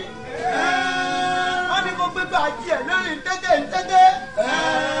ẹ̀dẹ́wọ́ mi wọ́n ní kó gbégbá àjíẹ̀ lórí tẹ́tẹ́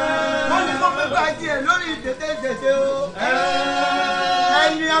wọ́n ní kó gbégbá àjíẹ̀ lórí tẹ́tẹ́ o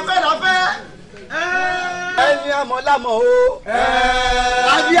ẹni afẹ́lafẹ́ ẹni amọ̀lámọ̀ o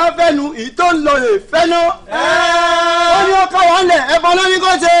adíáfẹ́nu ìtò ń lọ lè fẹ́ ná wọ́n ní ọkọ̀ wọn lẹ̀ ẹbọ lóní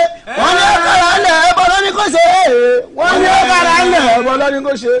kó ṣe wọ́n ní ọkọ̀ wọn lẹ̀ ẹbọ lóní kó ṣe wọ́n ní ọkọ̀ wọn lẹ̀ ẹbọ lóní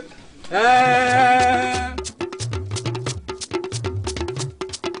kó ṣe.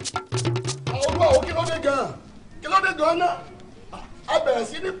 olúwa kí ló dé gan-an náà a bẹ̀rẹ̀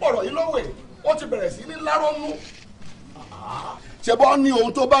sí ní pọ̀rọ̀ yìí lọ́wọ́ ó ti bẹ̀rẹ̀ sí ní lárọ́nú ṣe bọ́ ní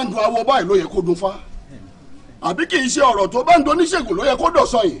ohun tó bá ń dun awọ báyìí ló yẹ kó dun fá àbí kì í ṣe ọ̀rọ̀ tó bá ń dun oníṣègùn ló yẹ kó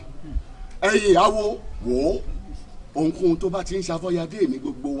dọ̀sọ̀ yìí ẹ̀yìn awo wò ó ohunkóhun tó bá ti ń ṣàfọyàdé mi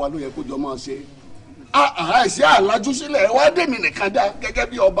gbogbo wa ló yẹ kó jọ máa ṣe àìsí àlájú sílẹ̀ wá dèmi nìkan dá gẹ́gẹ́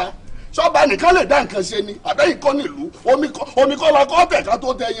bí ọba ṣọ́ba nìkan lè dá nǹkan ṣe ni àbẹ́yìn kọ́ nílùú omi kọ́ la kọ́ tẹ̀ka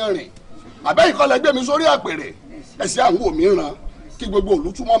tó tẹ yan rìn àbẹ́yìn kọ́ lẹ gbé mi sórí àpèrè ẹ̀sìn àwọn òmíràn kí gbogbo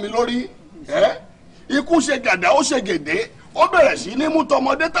òlú túmọ̀ mi lórí ikú ṣe gàdá ó ṣe gèdè ó bẹ̀rẹ̀ sí ní mú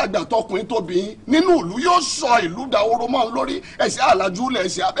tọmọdé tàgbà tọkùnrin tóbi nínú ìlú yóò sọ ìlú dahoro mọ́ ń lórí ẹ̀sìn àlájú lẹ̀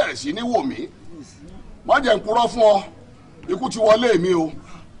ẹ̀sìn abẹ̀rẹ̀ sí ní wò mí má jẹ́ n purọ́ fún ọ ikú ti wọlé mi o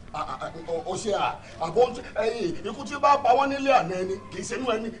o ṣe àbọ̀ ẹ̀yìn ikú tí bá pa wọ́n nílé àná ẹni kì í ṣe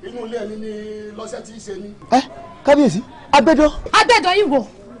inú ilé ẹni ní lọ́sẹ̀ tí í ṣe ni. ẹ kábíyèsí abẹ́dọ̀. abẹ́dọ̀ yìí wò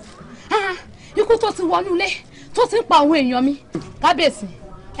ikú tó ti wọnú ilé tó ti ń pa àwọn èèyàn mi kábíyèsí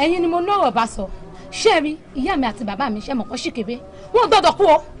ẹ̀yin ni mo lọ́rọ̀ bá sọ ṣé rí ìyá mi àti bàbá mi ṣe mọ̀ kọ́ ṣìkèbé wọn gbọ́dọ̀ kú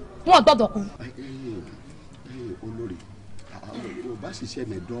o wọn gbọ́dọ̀ kú. olórí ò bá ṣiṣẹ́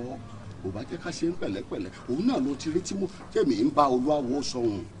mi dán ò bá jẹ́ ká ṣe ń pẹ̀lẹ́pẹ̀lẹ́ òun náà ló ti rí tí mo tẹ̀mí ń bá olúwawo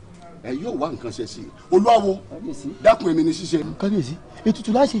sọ̀hún ẹ yóò wá nǹkan ṣe sí i olúwawo dákun èmi ní ṣíṣe. kábíyèsí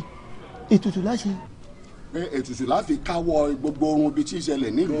ètùtù láṣẹ ètùtù láṣẹ. ètùtù láfi káwọ́ gbogbo ohun bíi tí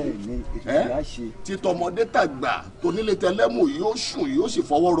ìṣẹ̀lẹ̀ nílùú tí tọmọdé tàgbà tónílé tẹlẹ́mù yóò sùn yóò sì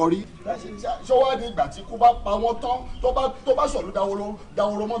fọwọ́ rọrí. ṣọwádìí ìgbà tí kú bá pa wọ́n tán tó bá sọ̀lú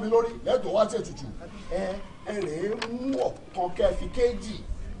dahoro mọ́ mi lórí lẹ́tọ̀ọ́ wá sí ètùtù ẹ rèé mú ọ̀kan kẹ́ fi kéjì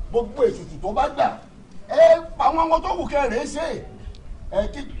gbogbo ètùtù tó bá gbà pa wọ́n wọn tó kù kẹ́ rèé ṣe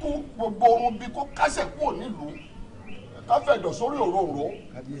kíkú gbogbo ohun bíi kó kásẹ̀ kúrò nílùú káfẹ̀dọ̀ sórí òróǹro.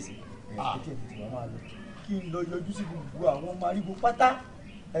 kábíyèsí kí n lọ yọjú sí gbogbo àwọn ọmọ arígbó pátá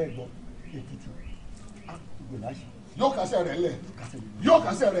gbọ́ ètùtù àgbè láṣẹ. yóò kásẹ̀ rẹ̀ lẹ̀ yóò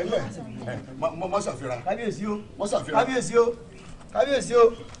kásẹ̀ rẹ̀ lẹ̀ mọ́ ṣàfihàn. kábíyèsí o mọ́ ṣàfihàn. kábíyèsí o kábíyèsí o.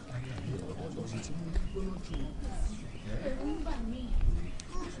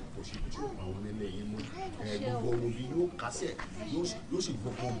 gbogbo ohun bí yóò kásẹ̀ yóò sì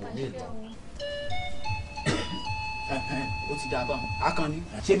gbogbo ọmọ ní ìlọ. ó ti dàbà akànni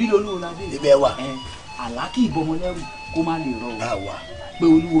ṣebí olúwo la dé. ibẹ̀ wà. àlá kì í bọmọ lẹ́rù kó má lè rọ o. pé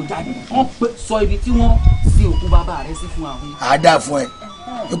olúwo jáde wọ́n sọ ibi tí wọ́n sin òkú bàbá rẹ̀ sí fún àwọn. a dà fún ẹ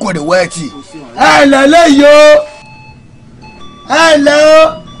ikú òde wẹ́ẹ̀tì. ẹ lẹ léyìí o ẹ lẹ o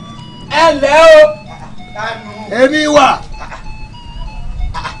ẹ lẹ o èmi wà.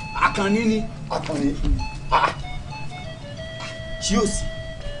 akànni ni. akànni tí ó sì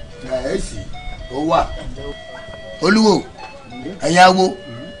ẹ sì ó wà. olúwo ẹ̀yin awo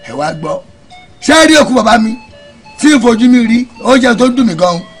ẹ wá gbọ́ ṣé rí òkú bàbá mi tí ń fojú mi rí oúnjẹ tó dùn mí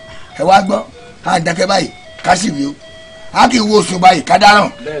gan-an ẹ wá gbọ́ ká dákẹ́ báyìí ká sì wí o a kì í wo oṣù báyìí ká dáràn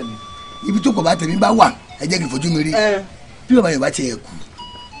ibi tó kò bá tẹ̀mí bá wà ẹ jẹ́ kí n fojú mi rí bí bàbá yorùbá tiẹ̀ kú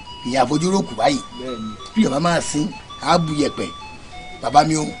ìyá fojú rò kù báyìí bí bàbá máa sin á bu yẹ̀pẹ̀ bàbá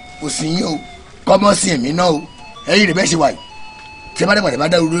mi o sin yín o kọ́mọ́ sin èmi náà o ẹ̀yin rẹ̀ bẹ́ẹ̀ ṣe wà yìí ṣé bá dẹ́gbàdẹ́ bá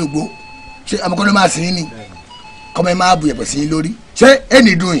dá irú igbó ṣé ọmọkọ́ni máa sìn ní kọ́mọ ẹ máa bu yẹ̀pẹ̀ sí lórí ṣé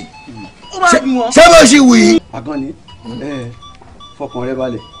ẹnì dùn yìí ṣé bó ṣì wù yìí. Àkànní fọkàn rẹ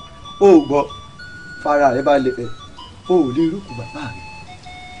balẹ̀ o ò gbọ́ fara rẹ balẹ̀ o ò lè rúkú bàbá rẹ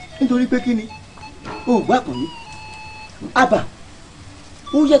nítorí pé kí ni o ò gbọ́ Àkànní àbà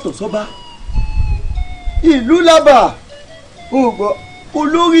ó yàtọ̀ sọ́ba ìlú lábà o ò gbọ́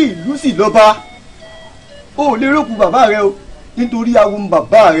olórí ìlú sì lọ́ba o ò lè rúkú bàbá rẹ o nítorí awo ń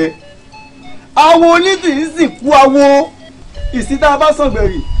bàbá rẹ awo onítìí sì kú awo ìsítá bá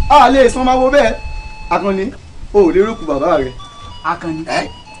sọ̀gbẹ̀rì a lè san máa wo bẹ́ẹ̀ Àkànní o ò lè rúkú bàbá rẹ. Àkànní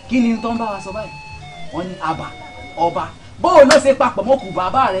kí ni tó ń bá wa sọ báyìí wọ́n ní àbà ọba bóun ló ṣe papọ̀ mọ́ òkú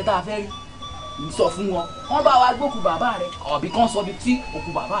bàbá rẹ tá a fẹ́ rí sọ fún wọn wọ́n bá wa gbókù bàbá rẹ ọ̀bí kan sọ bí tí òkú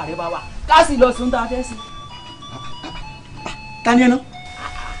bàbá rẹ bá wà ká sì lọ sí ohun tá a fẹ́ sí. ta ni ẹ ná.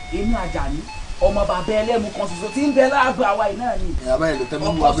 èmi Àjàní ọmọ bàbá ẹlẹ́mu kan ṣoṣo tí ń bẹ láàbù àwa yìí náà ni. ìyàbá yẹn ló tẹ́ mọ́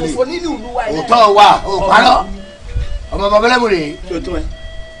ọkọ̀ ṣoṣo nínú ìlú wa yìí náà. òótọ́ wa ò parọ́ ọmọ bàbá ẹlẹ́mu rè é. tuntun ẹ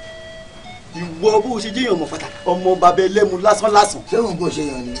ìwọ bó ṣe jẹ́yàn ọmọ pàtàkì ọmọ bàbá ẹlẹ́mu lásán lásán. ṣé òun kò ṣe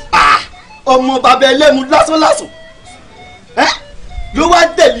yàn ni. ọmọ bàbá ẹlẹ́mu lásán lásán ló wá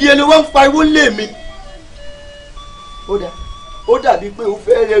tẹ̀lé ẹ ló wá ń pariwo lé mi. ó dàbí pé o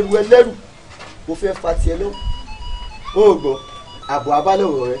fẹ́ rẹrù ẹlẹ́rù o fẹ́ fa tiẹ̀ lọ́wọ́ o gbọ́ àbọ̀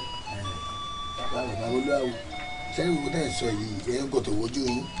abálẹ̀wọ̀ rẹ. bàbá olúwawo sẹ́yìn wo náà sọ yìí ẹ̀yìn kò tó wojú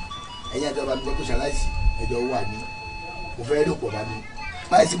yín ẹ̀yìn àti ọba mi jẹ́ kó ṣaláìsì ẹ̀jọ̀ wà ní mo fẹ́ rí òpó bá mi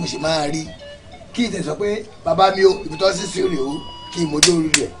báyìí tí mo ṣe máa rí kí ìtẹ̀ sọ pé bàbá mi o ibi tó ń sísìn rè o kí n mojú orí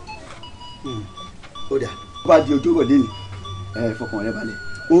rẹ̀. ó dà ó bá di ojú rọ̀ lẹ́nu fọkàn rẹ balẹ̀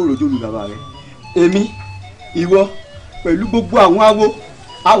ó rojú mi bàbá rẹ èmi ìwọ pẹ̀lú gbogbo àwọn awo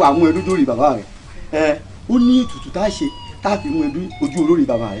àwọn àwọn ẹdún lórí bàbá rẹ ó ní ètùtù tá a ṣe tá a fi mú ẹdún ojú olórí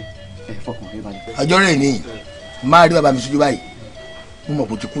bàbá rẹ fọkàn rẹ balẹ̀. ọjọ́ rẹ̀ ni máa rí bàbá mi sójú báyìí mo mọ̀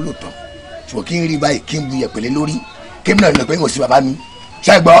kó ti kú lóòótọ́ ṣùgbọ́n kí n rí báyìí kí n bu yẹ̀pẹ̀lẹ́ lórí kí n náà lọ pé n kò sí bàbá mi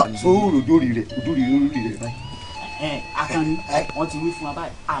ṣe gbọ́. ó rojú orí rẹ lórí rẹ báyìí. Àkànní wọn ti wí fún wa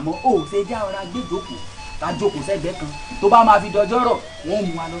báyìí àmọ́ ó ṣe já ọ̀rá gbé jókòó ká jókòó sẹ́gbẹ̀ẹ́ kan tó bá máa fi dọjọ́ rọ̀ wọ́n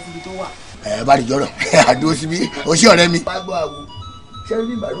mú wa lọ síbi tó wà. bá di jọrọ àdúró síbi o sí ọ̀rẹ́ mi. bá gbọ́ àwo ṣé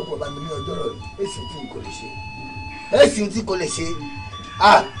ní ìbálòpọ̀ bá mi ní ọjọ́ rọ̀ èsì tí n kò lè ṣe èsì tí kò lè ṣe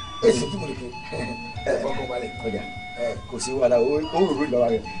èsì tí mo lè ṣe fọkàn balẹ̀ kọjá kò sí wàhálà ó rò lórí bàbá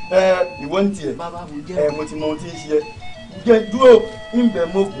rẹ ìwọ ń tiẹ̀ mo ti mọ ohun tí ń ṣe jẹ dúró ń bẹ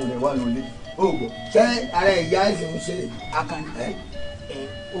mọ́kùn rẹ̀ wà lólè ó gbọ́. ṣé ara ìyá ẹ̀sìn ń ṣe. Àkànní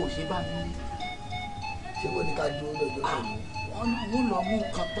ó ṣe bá mi lé. ṣé wọ́n ní ká dúró lọ́jọ́ náà ni. wọ́n lọ mú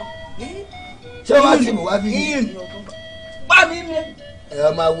nǹkan tán. ṣé wàá sì mú wá bí mi. bá mi lé. ẹ̀rọ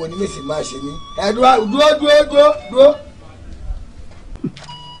máa wo ni mèsì máa ṣe mí. dúró.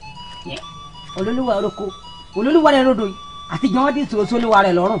 olólùwà oroko olólùwà rẹ̀ lódò yìí àtijọ́ wọn dín ìṣòro sólúwa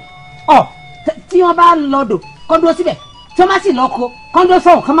rẹ̀ lọ́rùn tí wọ́n bá lọ́dọ̀ kọ́ dúró síbẹ̀ tí wọ́n bá sì lọ́kọ kọ́ dúró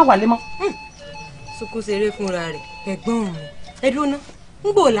sọ̀rọ̀ kọ́ má wà lé mọ́. sukú ṣeré fúnra rẹ̀ ẹ̀gbọ́n mi ẹdúró ná ń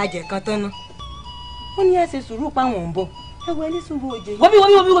gbò lajẹ kan tán ná ó ní ẹ ṣe sùúrù páwọn ń bọ̀ ẹ wọ ẹni sùúrù òjò. gobi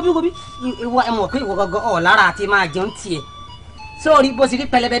ìwọ ẹ mọ̀ pé ìwọ gangan ọ̀ lára àti máa jẹun tiẹ̀ sórí bó ti rí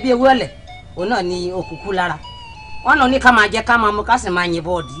pẹlẹbẹ bí ewé ọ̀lẹ̀ òun náà ni òkùnkùn lára wọn lọ ní ká máa jẹ ká máa mu ká sì máa yin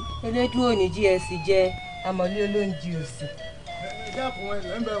bọ́ọ̀dì. elédùn òní gs jẹ àmọ̀lé olóńjì òsì.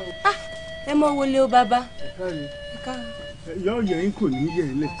 ẹ mọ wọlé o bàbá. yọ yẹn kò ní yẹ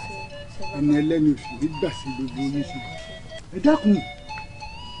ẹ lẹ ẹni ẹlẹ́ni oṣù ní gbà sí gbogbo oníṣe ẹ dákun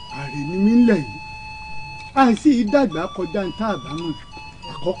ààrẹ ni mí ń lẹ̀ yìí àìsí ìdàgbà kọjá ní tá àbámọ̀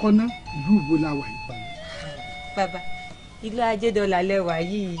àkọ́kọ́ ná ìlú ìbò la wà yìí pa. bàbá ìlú ajédọ̀là lẹ́wà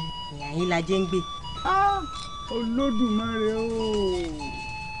yìí ìyàn yín lajẹ́ ń gbé. olódùmarè o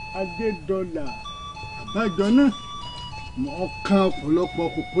adédọ̀là àbájọ náà mọ̀ kan ọ̀pọ̀lọpọ̀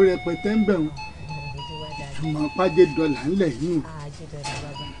kòkó rẹpẹtẹ ń bẹ̀ wọ́n ìtumọ̀ pàjẹ́dọ̀là ńlẹ̀ yìí o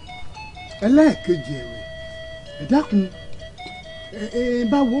ẹlẹ́ẹ̀kejì ẹ̀wẹ̀ ẹ dákun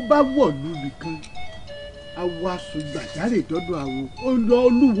báwo bá wọ̀ lùbì kan awo aṣọgbàjáre dọ́dọ̀ àwo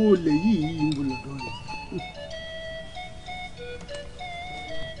olúwo olè yìí ń bọ̀ lọ́dọ̀ rẹ̀.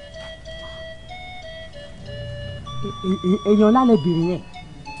 èèyàn lálẹ́ bìrì yẹn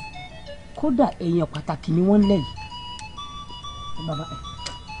kódà èèyàn pàtàkì ni wọ́n ń lẹ̀ yìí bàbá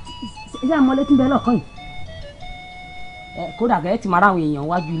ṣé àmọ́lé tí ń bẹ lọ́kàn yìí kódà ẹ ti máa ráwọn èèyàn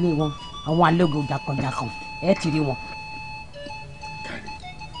wájú ilé wọn àwọn alógo jàkànjàkàn ẹ ti rí wọn.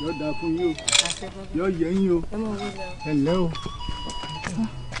 yóò dáa fún yín o yóò yẹ yín o ẹ lẹ́ o.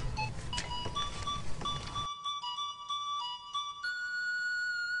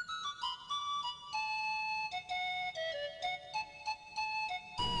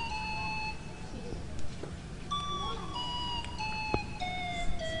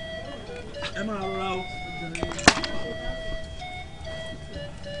 ẹ máa rọra o.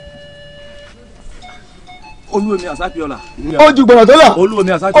 olúwemi àsápìọ́lá. ó ju gbọ̀nà tó là.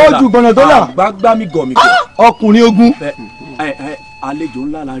 olúwemi àsápìọ́lá. ó ju gbọ̀nà tó là. gbágbá mi gọ̀ mi gọ̀. ọkùnrin ogun. àlejò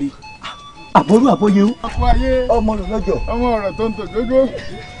ńlá la rí. àbólú àbóyé o. Afuwape ọmọ lọ́jọ́. ọmọ ọ̀rọ̀ tó ń tò gógó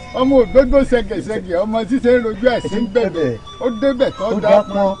ọmọ ògbógbó ṣẹgẹṣẹgẹ ọmọ ṣíṣe rojú ẹ̀sìn bẹ̀bẹ̀ ó débẹ̀ tó dá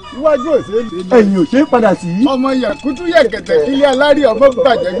pọn iwájú òṣèlú. ẹ̀yìn ò ṣe é padà sí. ọmọ yẹ̀kútú yẹ̀kẹ̀tẹ̀ kílé alárì ọmọ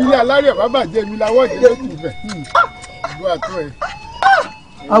bàjẹ́ kílé alárì ọmọ bàjẹ́ mi làwọ̀ jẹ́ lókù bẹ̀. ìlú àtọ́ ẹ̀.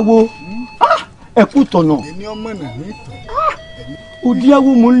 awo ẹ kú tọ̀nà. èmi ọmọ náà ní ìtọ́. òdi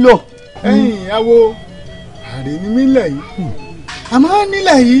awo mo ń lọ. ẹ̀yìn awo àrè ni mí lẹ̀ yìí àmọ́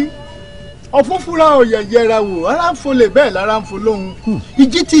nílẹ̀ yìí ọ̀fúnfúnra ọ̀yẹ̀yẹra wò ara ń folè bẹ́ẹ̀ lára ń folóhun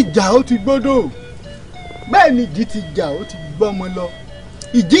ìjì ti jà ó ti gbódò bẹ́ẹ̀ ni ìjì ti jà ó ti gbọ́mọ lọ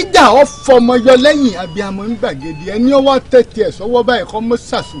ìjì jà ó fọmọ yọ lẹ́yìn abiyamọ ń gbàgede ẹni ọwọ́ tẹ̀tì ẹ̀ sọ́wọ́ báyìí kọ́ mọ́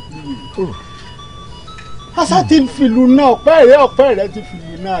sàṣùkú rẹ̀ àṣà ti fìlù náà ọ̀pẹ́ rẹ̀ ti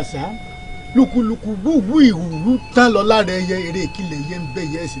fìlù náà àṣà lùkùlùkù gbùgbù ìhùrù tán lọ lára ẹyẹ eré ìkìlẹ̀ yẹ ń bẹ̀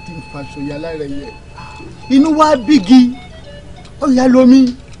yẹ sì ti ń faṣọyà lára ẹyẹ inú wa bígi ó yá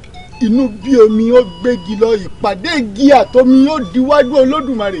lómi inú bí omi ó gbégi lọ ìpàdé igi àtomi ó diwájú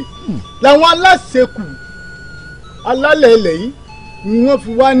olódùmarè làwọn aláṣekù alálẹ̀ ilẹ̀ yìí ni wọ́n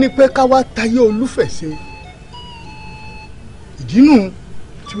fi wá ní pé ká wá tayé olúfẹ̀ṣe ìdínú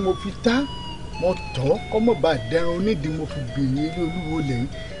tí mo fi ta mo tọ́ kọ́mọ̀ bá dẹran onídìí mo fi bèrè ilé olúwo lẹ́yìn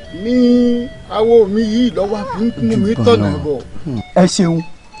ní awo mi yìí lọ́wọ́ fi ń mú mi tọ̀nà bọ̀. ẹ ṣeun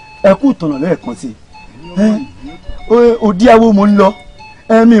ẹ kú tọ̀nà lẹ́ẹ̀kan sí i òdi awo mo ń lọ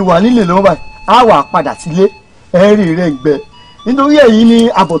ẹ̀mí wà nílé lọ́wọ́ báyìí á wà padà sílé ẹ̀rí rẹ̀ ń gbẹ nítorí ẹ̀yìn ni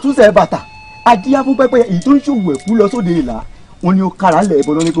àbọ̀túnṣe bàtà adíyá fún pẹ́pẹ́ èyí tó ń ṣòwò ẹ̀kú lọ sóde ìlà wọn ni ó kára lẹ̀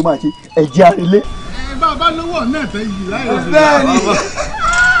ẹ̀bọ̀n lọ́ní kó máa ṣe ẹ̀jẹ̀ àrẹ̀lé. bàbá lówó náà tẹ yìí láì rẹ̀. bẹ́ẹ̀ni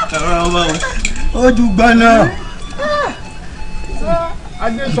ojú gbọ́nà.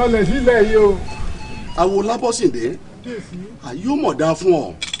 adésọlẹ̀ sílẹ̀ yìí o. àwo lábọ́sìndé àyè ó mọ̀ dáa fún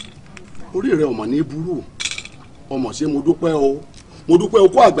ọ orí rẹ ọmọ ní burú ọmọ ṣe mo dúpẹ́ o mo dúpẹ́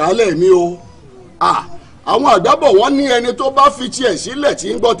okó àgbálẹ̀ mi o àwọn àgbábọ̀ wọ́n ní ẹni tó bá fi tiẹ̀ sílẹ̀ tí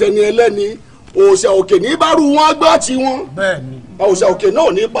ń gbọ́ tẹni ẹlẹ́ni òòṣà òkè ní bárù wọn gbọ́ tí wọn òòṣà òkè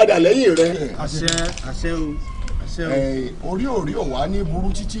náà ní padà lẹ́yìn rẹ. àṣẹ o. orí òrí ò wá ní burú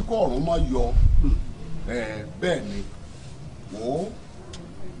títí kọ́ ọ̀run mọ́ yọ bẹ́ẹ̀ ni wò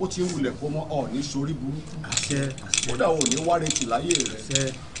ó ti ń wulẹ̀ kó mọ́ ọ ní sórí burúkú kódà ò ní wá retí láyé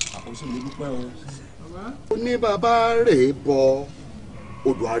rẹ àkóso mi dúpẹ́ o. ó ní bàbá rẹ̀ bọ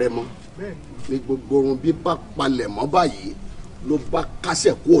odò Àrẹ̀mọ ní gbogbo orun bí bá palẹ̀ mọ́ báyìí ló bá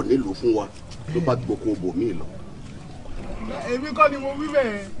kásẹ̀ kúrò nílùú fún wa ló bá gboko bòmíì lọ. èmi kọ́ ni mo wí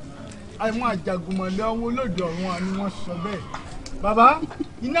bẹ́ẹ̀ àwọn àjàgùnmọ̀lẹ́ ọwọ́ olóòdù ọ̀run wa ni wọ́n sọ bẹ́ẹ̀ bàbá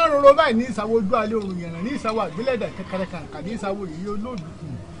iná roro báyìí ní ìsàwọ̀ ojú alẹ́ òrùn yẹ̀rọ ní ìsàwọ̀ àgbélẹ̀dà kẹkẹrẹ kàǹkà ní ìsàwọ̀ yìí olóòdù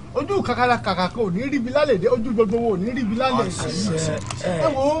ojú kàkàrà kàkà kan ò ní ríbi lálẹ́ dé ojú gbogbo wo ò ní ríbi lálẹ́ ìsàlẹ̀ ẹ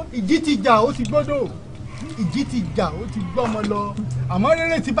wo ìjì ti jà ó ti gbọ́dọ̀ ìjì ti jà ó ti gbọ́mọ lọ àmọ́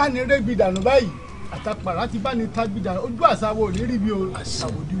rere ti bá ní rébi dànù báyìí àtàpàrà ti bá ní tábí dànù ojú àṣàwọ̀ ò ní ríbi o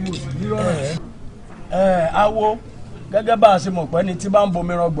àwòdìwò sì ní rọrùn. awo gẹ́gẹ́ bá a ṣe mọ̀ pé ní tí bá ń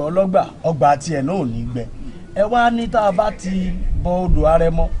bomi rọgbà ọlọ́gbà ọgbà tiẹ̀ náà ò ní gbẹ ẹ wá ní tá a bá ti bọ odò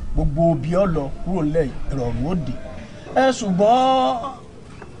Àrẹ̀mọ gbogbo òbí ọlọ kúrò nílẹ̀ ìrọ̀rùn òde ṣùgbọ́n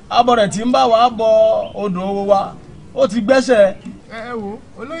abọ̀rẹ̀ tí ń bá wa bọ odò owó wa ó ti gbẹ́sẹ̀. ẹ wo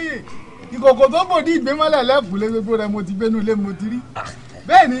olóyè ìkòkò tó bòdì ìgbémọ́lẹ̀ lẹ́kùnlé gbogbo rẹ̀ mo ti gbénú ilé mo ti rí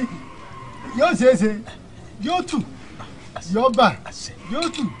bẹ́ẹ̀ ni yóò ṣeé ṣe yóò tù yóò bà yóò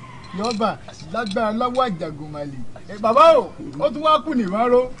tù yóò bà lágbára lọ́wọ́ àjàgùnmàlè bàbá o ó tún wá kù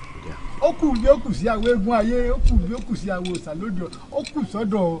nìwárò ó kù bí ó kù sí àwọn eégún ayé ó kù bí ó kù sí àwọn òsàlódò ó kù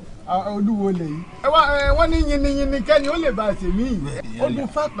sọ́dọ̀ olúwo lẹ́yìn wọ́n ní yinyinyin kẹ́ni ó lè bá a ṣèmí ó dún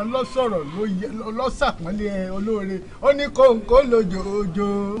fàtàn lọ́sọ̀rọ̀ lọ́sàpọ́nlé olóore ó ní kóńkó lójoojó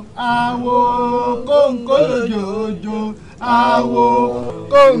àwo kóńkó lójoojó àwo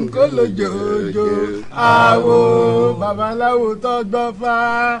kóńkó lójoojó àwo babaláwo tó gbọ́ fá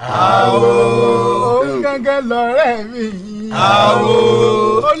àwo òun gángan lọ́rẹ́ mi àwo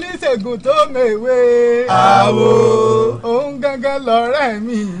oníṣègùn tó mèwe àwo òun gángan lọ́rẹ́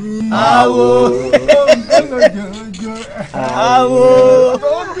mi àwo kóńkó lójoojó àwo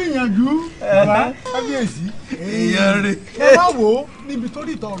ó gbìyànjú bá kábíyèsí èèyàn rè ẹ má wò ó níbi tó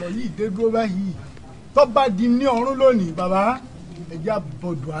rí tọrọ yìí dé dúró báyìí tó bá di ní ọ̀run lónìí bàbá ẹ̀jẹ̀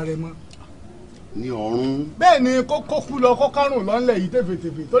àbọ̀dù Àrẹ̀mọ. ní ọ̀run. bẹ́ẹ̀ ni kókó kú lọ kó kárùn lọ́nlẹ̀ yìí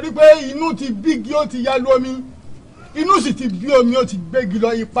tẹ̀fẹ̀tẹ̀fẹ̀ torí pé inú ti bígi ó ti yálú omi inú sì ti bí omi ó ti gbégi lọ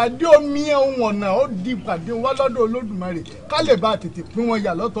ìpàdé omi ohun ọ̀nà ó di ìpàdé wa lọ́dọ̀ Olódùmarè ká lè bá tètè pín wọn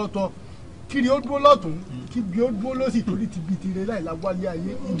yà lọ́tọ̀ọ̀tọ̀ kiri ó dúró lọ́tún kíbi ó dúró lọ́sì torí ti bi tirẹ̀ láì lágbálẹ̀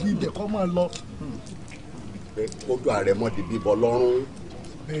ayé ibi ibẹ̀ kọ́ máa lọ. kójú ààrẹ mọ́ di bíbọ lọ́rùn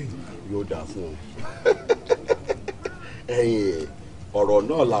yóò dáa fún ọ. ẹ̀yin ọ̀rọ̀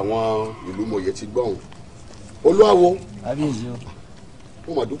náà làwọn ìlú mòye ti gbọ́n olúwawo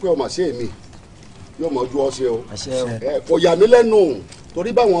mo mà dúpẹ́ ọmọ sí èmi yóò mọ̀ ojú ọṣẹ o kò yà mí lẹ́nu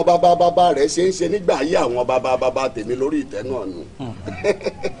torí báwọn bàbá rẹ̀ ṣe ń ṣe nígbà ayé àwọn bàbá tèmi lórí ìtẹ́ náà nù.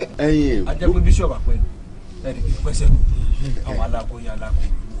 ẹ̀yin ajẹ́pẹ́ bíṣọ̀bù àpẹẹrẹ ẹ̀rì kì í pẹ́sẹ̀ àwọn alágo yà alágo.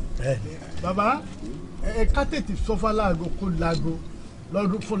 bàbá ẹ ká tètè sọfà láago kó láago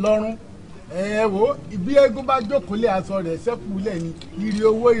lọ́dún fún lọ́rùn ẹ wo ibi eégún bá jókòó lé aṣọ rẹ̀ ṣẹ́kù lẹ̀ ni ìrì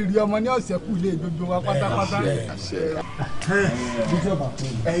owó ìrì ọmọ ní ọ̀sẹ̀kù lé gbogbo wa pátápátá.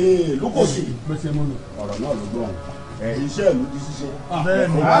 ẹ̀yin lókòsì ọ̀rọ̀ náà ló gbọ́n iṣẹ́ ìlú di ṣíṣe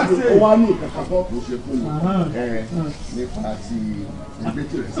ó wá ní ìkàkà tó kò ṣe fún mi nípa ti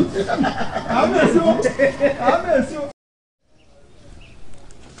ìgbésẹ̀ rẹ̀ sí. àmẹ́sí o.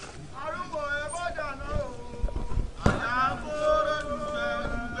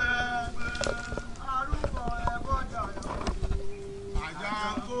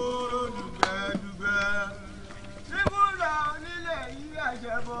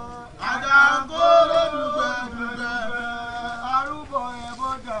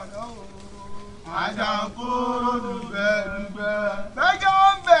 Àjàǹkóró dùgbẹ́dùgbẹ́. Bẹ́jọ́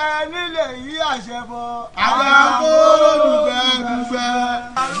ń bẹ nílẹ̀ yìí àṣẹbọ. Àjàǹkóró dùgbẹ́dùgbẹ́.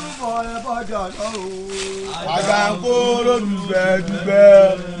 Arúgbó ẹ bọ́jà lọ́wọ́. Àjàǹkóró dùgbẹ́dùgbẹ́.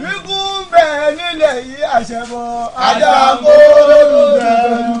 Ikú ń bẹ nílẹ̀ yìí àṣẹbọ. Àjàǹkóró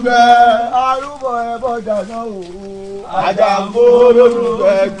dùgbẹ́dùgbẹ́. Arúgbó ẹ bọ́jà lọ́wọ́. Àjàǹkóró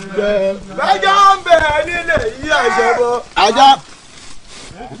dùgbẹ́dùgbẹ́. Bẹ́jọ́ ń bẹ nílẹ̀ yìí àṣẹbọ.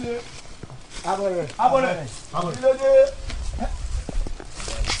 Abọ̀rẹ̀. Kílódé.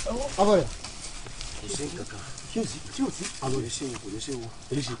 Abọ̀rẹ̀. kò sí kankan. Tí o sí. Abọ̀rẹ̀ ṣe wò kò ní ṣe wò.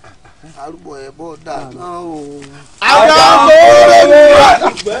 Arúgbó ẹ bọ́ dáná o.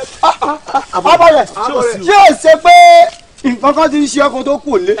 Abọ̀rẹ̀ ṣé o ṣe pé nǹkan kan ti ń ṣe ọkùnrin tó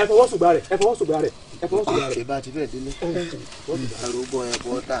kù lé. ẹ fọwọ́ sùgbà rẹ̀ ẹ fọwọ́ sùgbà rẹ̀ ẹ fọwọ́ sùgbà rẹ̀. ìbá ti fẹ́ délé. Arúgbó ẹ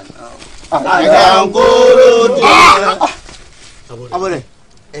bọ́ dáná o. Àjàǹkóró dé. Abọ̀rẹ̀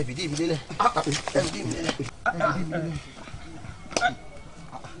ẹ fìdí mi lélẹ̀.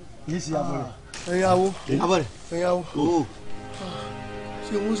 yìí sí abọ̀rẹ̀. ẹ̀yàwó ẹ̀yàwó.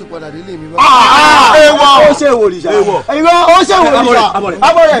 ṣé owó sì padà délé mi bá. ó ṣe ìwòrìṣà ó ṣe ìwòrìṣà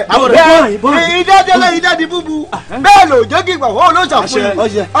abọ̀rẹ̀ ìdádélé ìdádi búbu bẹ́ẹ̀ ló jẹ́ kí ìgbàwọ́ olóòṣà fún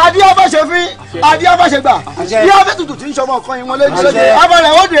yín adíábáṣefín adíábáṣegbà díábẹ́ tutù tí ń sọmọ ọkàn yín wọn lójú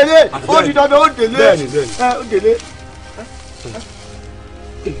abọ̀rẹ̀ ó délé ó di dandan ó délé.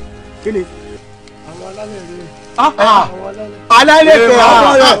 Kí ni? Àwọn alálẹ̀ rẹ̀.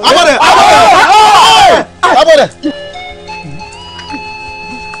 Alálẹ̀ kẹ̀ abọ̀rẹ̀.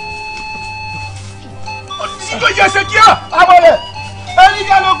 Ìjọ yẹ ṣe kíá. Abọ̀rẹ̀ ẹni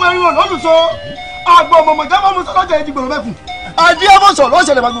ká ló pe irun olólùsọ àgbọ̀ mọ̀mọ̀ jábọ̀ mú sọ́lọ́jà ẹ̀dí gbòòrò mẹ́kùn. Àdí ọmọọ̀sọ̀ ló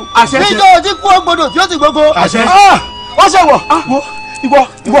ṣẹlẹ̀ magun. Níjọ́ ojú kú ọgbọ́dọ̀ tí ó ti gbogbo. Ó ṣe wọ̀. Ìwọ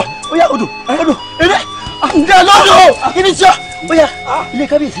ó yá odò eré ǹjẹ́ lọ́dọ̀ ibi tí ó yá ilé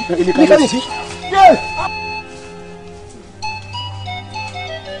kábíyèsí.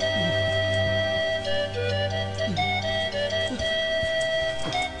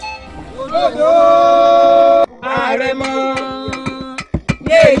 Àrẹ̀mọ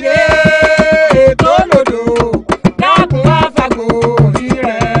yéyé tó lòdò dákun wá fàgbò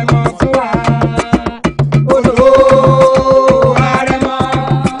rírẹ̀ mọ́ fún wa. Odò Àrẹ̀mọ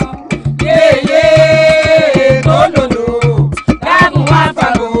yéyé tó lòdò dákun wá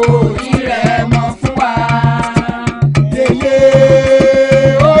fàgbò rírẹ̀ mọ́ fún wa. Yéyé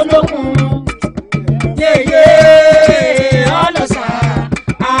olókun yéyé ọlọ́sà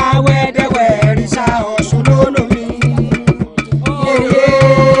awẹ́dẹ́wẹ́ rìṣà ọ̀ṣun lólómi. Yèyé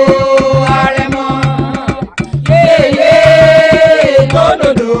Àrẹ̀mọ yèyé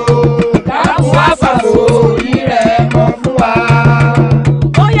lódòdó dákun wá fàgbò rírẹ̀ mọ́ fún wa.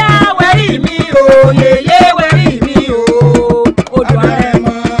 Ó yá wẹ́rí mi o yèyé wẹ́rí mi o odò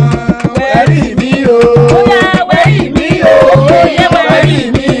Àrẹ̀mọ wẹ́rí mi o. Ó yá wẹ́rí mi o yèyé wẹ́rí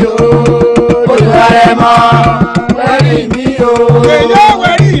mi o odò Àrẹ̀mọ wẹ́rí mi o. Yèyé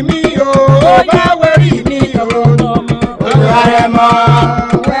wẹ́rí mi o ó yá wẹ́rí mi o odò Àrẹ̀mọ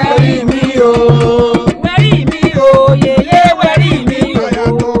wẹ́rí mi o. Wẹ́rí mi o yèyé wẹ́rí mi o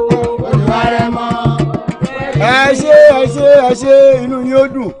odò Àrẹ̀mọ. ẹ ṣe inú ni ó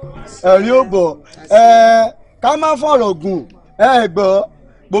dùn ẹ̀rí ó bọ̀ ká má fọ̀rọ̀ gùn ẹ gbọ́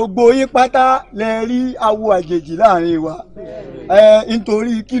gbogbo yín pátá lẹ rí awo àjèjì láàrin wa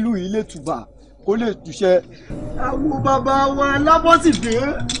nítorí kílù yìí lè tùbà kó lè túṣẹ. awo bàbá wa lábọ́sìdé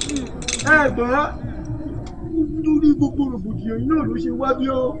gbọ́ nítorí gbogbo rògbòdìyàn yìí náà ló ṣe wá bí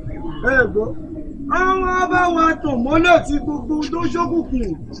ó gbọ́ àwọn bá wa tàn mọ́lẹ̀ tí gbogbo tó ṣókùnkùn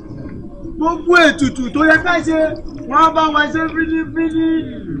gbogbo ètùtù tó yẹ ká ṣe wọ́n bá wa ṣe fínífíní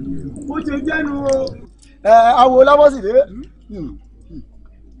bó ṣe jẹ́nu o. awo lábọ́sìdé.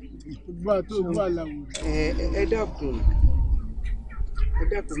 ẹ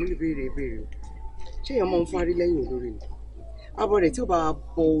dákun mi lè béèrè ìbéèrè o ṣé èèyàn máa ń fárí lẹ́yìn olórí ni abọ́ rẹ̀ tí ó bá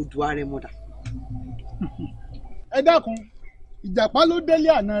bọ odò Arẹmọ dà. ẹ dákun ìjàpá ló délé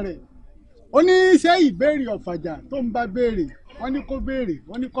àná rẹ̀ ó ní ṣé ìbéèrè ọ̀fàjà tó ń bá béèrè wọ́n ní kó béèrè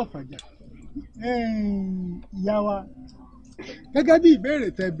wọ́n ní kó fàjà. ìyá wa gẹ́gẹ́ bí ìbéèrè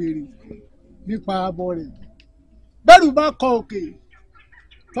tẹ béèrè nípa abọ́ rẹ̀ bẹ́rù bá kọ òkè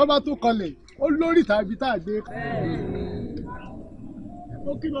tọ́ba tó kọlẹ̀ ó lórí tàbí tá a gbé.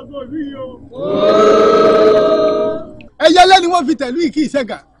 ó kí gbogbo ìlú yìí o. ẹyẹlé ni wọ́n fi tẹ̀lú ìkí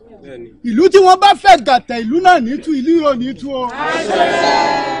ìṣẹ́gà ìlú tí wọ́n bá fẹ́ gàtẹ̀ ìlú náà ní tú ìlú yóò ní tú o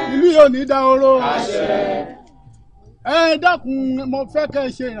ìlú yóò ní dahoro. ẹ dákun mo fẹ́ kẹ́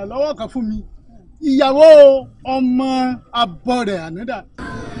ẹ ṣe ìrànlọ́wọ́ kan fún mi ìyàwó ọmọ Abọ́rẹ̀ Ànádà.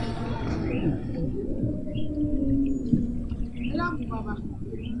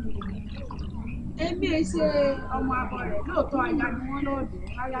 èmi ẹ ṣe ọmọ Abọ́rẹ̀ lóòótọ́ aya ni wọ́n lọ́ọ̀dẹ̀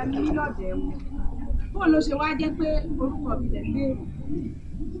aya ni mí lọ́ọ̀dẹ̀ wọn bó ló ṣe wá jẹ́ pé orúkọ mi lẹ̀ gbé.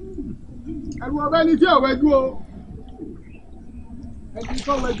 ẹ̀rù ọ̀bẹ ni tí ọ̀wẹ́jú o ẹ̀jú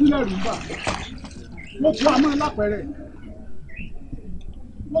tó wẹ́jú lẹ́rù ń bà mo kó àmọ́ lápẹ̀rẹ̀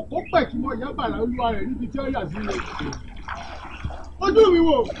mo kó pẹ̀ kí mo yá bàrà olúwa rẹ̀ níbi tí ó yà sí ilé ojú mi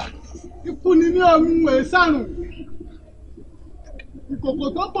wò ikú ni ní ọmú èsàrùn ìkòkò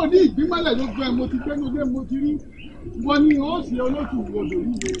tó pọ̀ ní ìgbímọ̀lẹ̀ ló gbẹ mo ti gbẹ́nu lé mo ti rí wọn ni ó sì olóṣù odò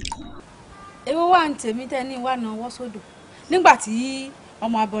yìí. èwo wà ń tèmi tẹ́ ní wà náwó sódò nígbà tí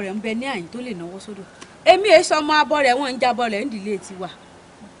ọmọ Abọ́rẹ̀ ń bẹ ní àyín tó lè náwó sódò èmi èé sọ ọmọ Abọ́rẹ̀ wọn ń jábọ̀ rẹ̀ ń dìlé tiwa.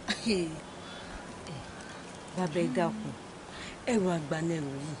 bàbá ẹ dákun ẹrù àgbànẹrù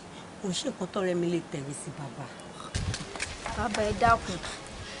yìí kò ṣe nǹkan tọrẹ mi lè tẹ̀wé sí bàbá. bàbá ẹ dákun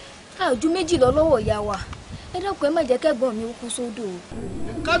a ojú méjì lọ lọ́wọ́ ìyá wa ẹ dákun ẹ má jẹ́ kẹ́gbọ́n mi ó kú sódò.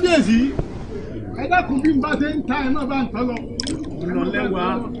 kábíyèsí ẹ dákun bí n bá ṣe ń ta ẹ má bá ń tọ́ lọ. ìrọ̀lẹ́wà.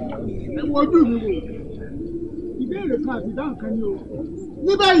 ẹ wo ojú mi wò ìbéèrè kan àti dáhùn kan ni o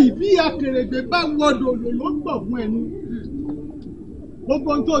ní báyìí bí akèrègbè bá wọdò lò ló ń gbọ̀ fún ẹni gbogbo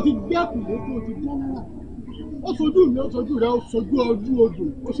ohun tó ti gbẹ́kùn ló tó ti gbọ́ náà ó sojú mi ó sojú rẹ ó sojú ojú odò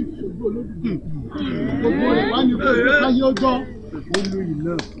ó sì sojú olódùn gbogbo rẹ wá ní kó ìgbé káyé ó gbọ́ ó lu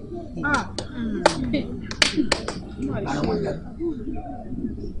ìlọ.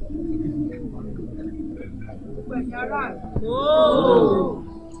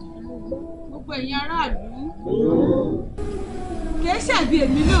 gbogbo ẹ̀yin aráàlú kìí ṣàbí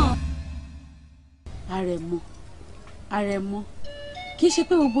èmi náà. Àrẹ̀mọ kì í ṣe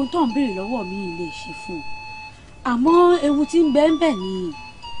pé gbogbo tó ń béèrè lọ́wọ́ mi lè ṣe fún un àmọ́ ewu tí ń bẹ ń bẹ nìyí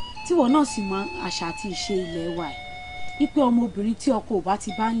tíwọ náà sì mọ àṣà àti ìṣe ilé wa ẹ̀ wípé ọmọbìnrin tí ọkọ ò bá ti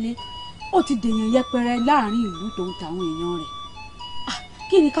bá ń lé ó ti dèèyàn yẹpẹrẹ láàrin ìlú tó ń tàwọn èèyàn rẹ̀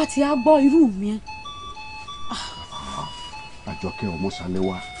kí ni ká ti á gbọ́ irú mi ẹ. Àjọkẹ́ ọmọ sálẹ̀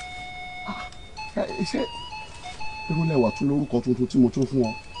wá iṣẹ́ irúlẹ̀wà tún lórúkọ tuntun tí mo tún fún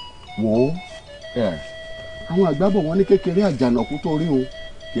ọ wò ó àwọn àgbàbọ̀ wọn ní kékeré àjànàkú tó rí o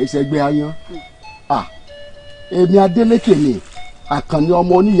kìí ṣẹgbẹ́ ayan èmi Adélékè ni Àkànní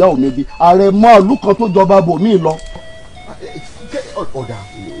ọmọ oníyà òmìnir Àrẹ̀mọ ìlú kan tó jọba bòmí lọ. ọ̀dà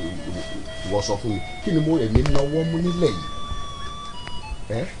ìwọ sọ fún mi kí ni mo èmi náwó mú nílẹ̀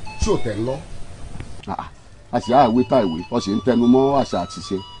yìí tí ò tẹ̀ ń lọ. àṣà àwé tá ìwé ọ sì ń tẹnu mọ́ àṣà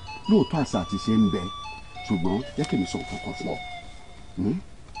àtìṣe lóòótọ́ àṣà àtìṣe ń bẹ ṣùgbọ́n jẹ́ kí mi sọ nǹkan kan fún ọ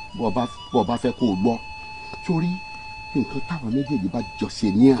bọ́ ọ bá fẹ́ kó o gbọ́ sórí nǹkan táwọn méjèèjì bá jọ ṣe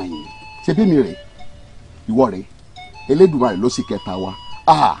ní àyìn ṣe bí mi rè ìwọ rè Elédùmarè ló sì kẹta wa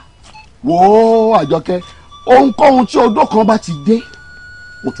wo Àjọkẹ́ ohunkóhun tí odó kan bá ti dé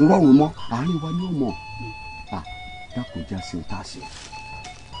kò tún rọrùn mọ́ àárín wa ni ó mọ̀ dákun já sí ta sí.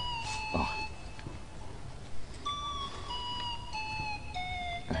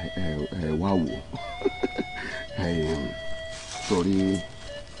 wá wò torí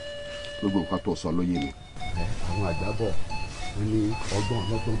gbogbo nǹkan tó sọ ló yé mi. àwọn àgbà bọ̀ wọ́n ní ọgbọ́n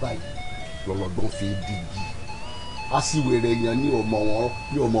ọlọ́gbọ́n báyìí lọ́lọ́gbọ́n fi dìgì aṣíwèrè èèyàn ní ọmọ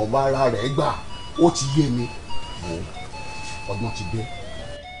wọn ara rẹ̀ gbà ó ti yé mi ọgbọ́n ti dé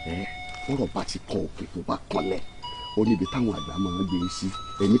ọ̀rọ̀ bá ti kọ òkè tó bá kanlẹ̀ ó níbi táwọn àgbà máa ń gbé sí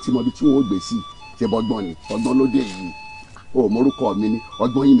èmi tí mo bí tí wọ́n ó gbé sí ṣe bọ́gbọ́n ni ọgbọ́n ló dé yìí o morúkọ mi ni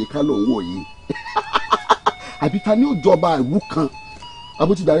ọgbọ́n yìí mi ká ló ń wò yìí àbí ta ni ó jọba ìlú kan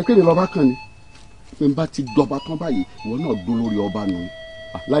àbútí dàrí pé mi lọ́ba kan ni pé n bá ti jọba tán báyìí ìwọ náà dó lórí ọba nù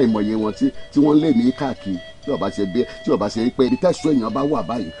láì mọye wọn tí wọ́n lé mi káàkiri tí ọba ṣe pé ibi tẹ̀sán èèyàn bá wà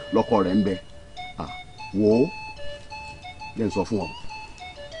báyìí lọ́kọ rẹ̀ ń bẹ wò ó jẹ́ n sọ fún ọ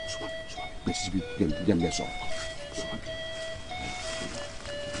gbèsè bí jẹ́ n bẹ sọ.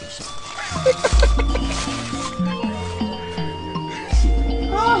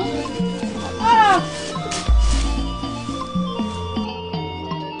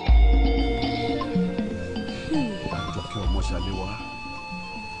 Àjọkẹ́ ọmọ ṣàlẹ̀ wá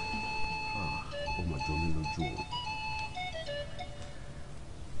ó mà jọ mí lójú o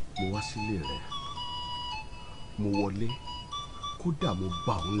mo wá sílé rẹ mo wọlé kódà mo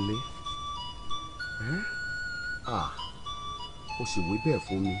bá òun lé ó sì wí bẹ́ẹ̀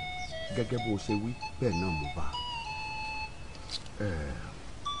fún mi gẹ́gẹ́ bó ṣe wí bẹ́ẹ̀ náà mo bá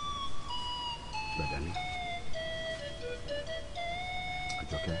gbàdání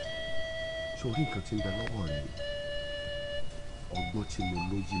Àjọkẹ́ sórí nǹkan tí ń bẹ lọ́wọ́ rẹ ọgbọ́n tí mo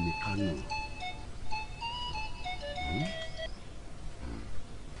lóyún ní Kánò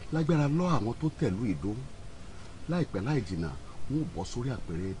lágbára lọ àwọn tó tẹ̀lú ìdó láìpẹ́ láì jìnnà wọn ò bọ́ sórí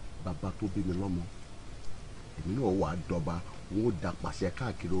àpèrè bàbá tó bí mi lọ́mọ èmi náà wà á dọba wọn ò da pàṣẹ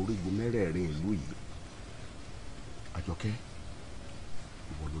káàkiri orígun mẹ́rẹ̀ẹ̀rin ìlú yìí Àjọkẹ́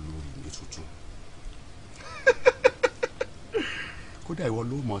ìwọ ló lórí mi tuntun kódà ìwọ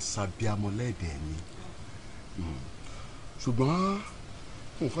ló mọ sábíàmọ lẹ́ẹ̀dẹ̀ mi ṣùgbọ́n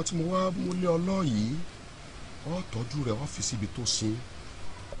nǹkan tí mo wá múlé ọlọ́ yìí ọ tọ́jú rẹ̀ ọ fi síbi tó sin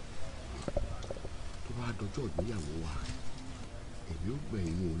tó bá dọjọ́ ìgbéyàwó wa èmi ò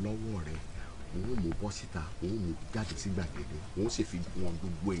gbẹ̀yìn lọ́wọ́ rẹ̀ wọn ò mú bọ́ síta wọn ò mú jáde sí gbàgede wọn ò sì fi wọn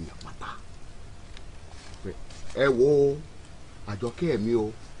gbogbo èèyàn pátá ẹ wo Àjọkẹ́ mi o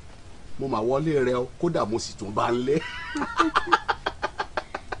mo mà wọlé rẹ o kódà mo sì tún bá ń lé.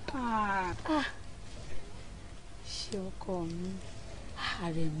 ṣé ọkọ mi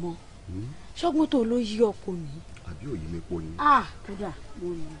Àrẹ̀mọ ṣọ́gbọ́n tó ló yí ọkọ mi. àbí òye mi po ni. kódà mo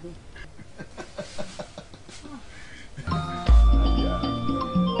rí i bẹ́ẹ̀.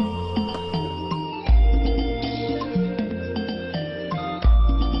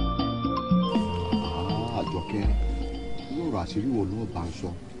 Àjọkẹ́ lọ́rọ̀ àṣírí wo ló bá ń sọ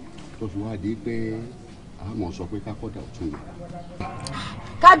tó fi wá di pé àmọ́ sọ pé kákọ́dà ọ̀tún mi.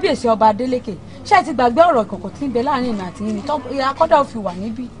 kábíyèsí ọba Adélékè ṣé ẹ ti gbàgbé ọ̀rọ̀ ìkọ̀kọ̀ tí ń bẹ láàrin ìrìn àti yìnyín tó akọ́dà ò fi wà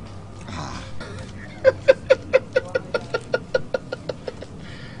níbí.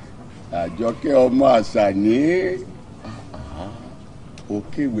 Àjọkẹ́ ọmọ Àṣàní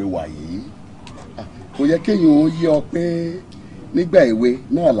òkèwé wàyí kò yẹ kéèyàn ó yé ọ pé nígbà èwe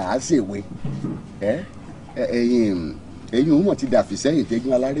náà là á ṣèwé ẹ̀yin òun mọ̀ ti dàfí sẹ́yìn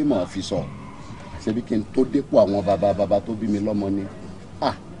tẹ́gun aláré mọ̀ fi sọ ṣebí kí n tó dépò àwọn bàbá tó bí mi lọ́mọ ni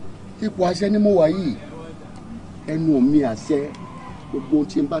ipò àṣẹ ni mo wà yìí ẹnu mi àṣẹ gbogbo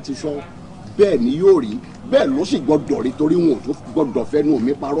tí n bá ti sọ bẹ́ẹ̀ ni yóò rí bẹ́ẹ̀ ló sì gbọ́dọ̀ rí torí wọn ò tó gbọ́dọ̀ fẹ́nu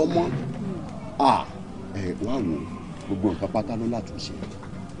mi parọ́ mọ́ wá wò gbogbo nǹkan pátá ló látúnṣe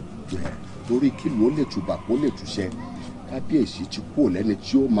torí kí ló lè tùbà kó lè túṣẹ kábíyèsí ti kú lẹ́ni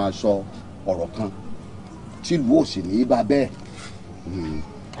tí ó máa sọ ọ̀rọ̀ kan tìlú ò sì ní í bá bẹ́ẹ̀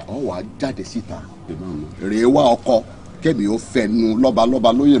ọ wàá jáde síta rèé wá ọkọ kẹ́mi ó fẹnu lọ́balọ́ba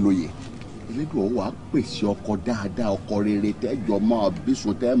lóyèlóyè elédùn ó wàá pèsè ọkọ dáadáa ọkọ rere tẹ́jọ máa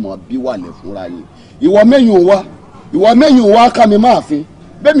bísun tẹ́ mọ́ bí wàlẹ̀ fúnra yìí ìwọ mẹ́yìn wá ká mi máa fin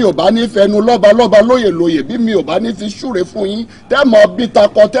bẹ́ẹ̀mi ò bá ní fẹnu lọ́balọ́ba lóyèlóyè bí mi ò bá ní fi ṣúre fún yín tẹ́ mọ́ bí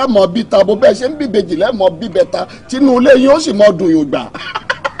takọ tẹ́ mọ́ bí tabo bẹ́ẹ̀ ṣe ń bí bèjì lẹ́mọ́ bí bẹ́ta tínú ilé yín ó sì mọ́ dùn yóò gbà.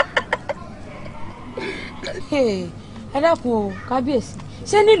 ẹ dákun o kábíyèsí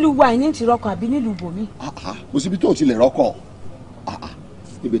ṣé nílùú wa ní ti rọkọ àbí nílùú bòmí. kò síbi tó ti lè rọkọ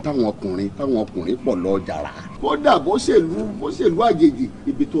níbi táwọn ọkùnrin pọ̀ lọ jàrá kódà bó ṣèlú àjèjì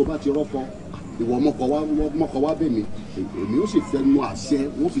ibi tó o bá ti rọkọ ìwọ mọ́kọ wá bẹ̀ mí èmi ó sì fẹnu àṣẹ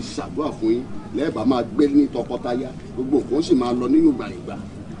wọ́n fi ṣàdúrà fún yín lẹ́ẹ̀bà máa gbé ní tọkọtaya gbogbo nǹkan ó sì máa lọ nínú gbàyìngbà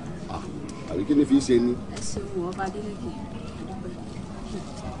àbí kí ni fi ṣe ni. ẹ ṣeun ọba Adélékè.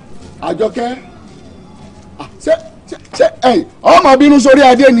 Àjọkẹ́ ṣe ọmọ bínú sórí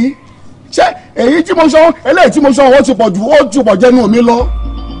adé ni ṣé èyí tí mo sọ eléyìí tí mo sọ ó ti pọ̀ jù ó ti pọ̀ jẹ́nu mi lọ.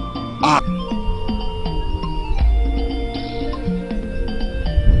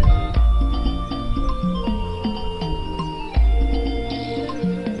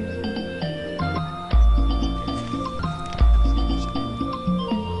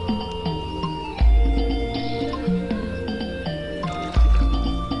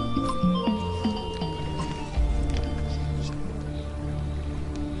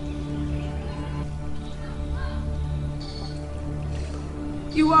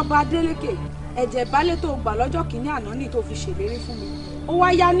 ìwọ ọba Adélékè ẹ̀jẹ̀ ìbálẹ̀ tó gbà lọ́jọ́ kìíní àná ní tó fi ṣèlérí fún mi ó wá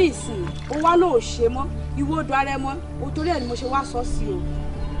yá ní ìsìn ó wá lóò ṣe mọ́ ìwọ odò Arẹmọ òtórí ẹ̀ ni mo ṣe wá sọ sí o.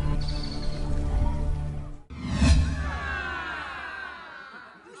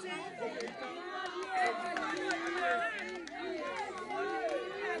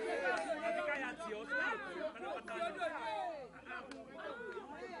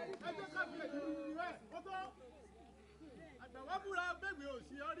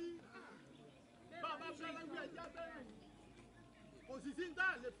 Òsìsí ń dá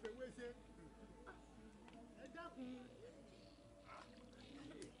lè fèwé ṣe ẹ dákun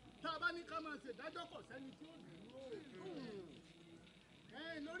tá a bá ní ká máa ṣèdájọ́ kọ̀ sẹ́ni tí ó dúró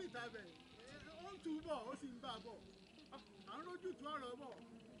lórí ìtàbẹ̀ ó ń tu bọ̀ ó sì ń bà bọ̀ à ń rójú tu ọ̀rọ̀ bọ̀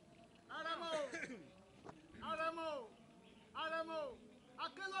Arẹmọ o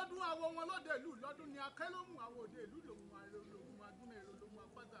akélọ́dún àwọ̀ wọn lóde ìlú lọ́dún ni akélọ́mù àwọ̀ òde ìlú lòun adúnà èrò lòun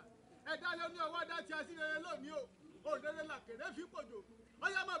apáta ẹ̀dá lé ní ọwọ́ dá tí a sí rere lónìí o òdèrè làkèrè fi pòjò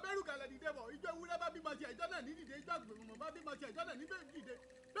ọyá máa bẹ̀rù gàlẹ̀ dìde bọ̀ ìjọ ewúrẹ́ bá bímọ ti ẹ̀jọ́ náà ní dìde ìjọ àgbèrè bá bímọ ti ẹ̀jọ́ náà ní dìde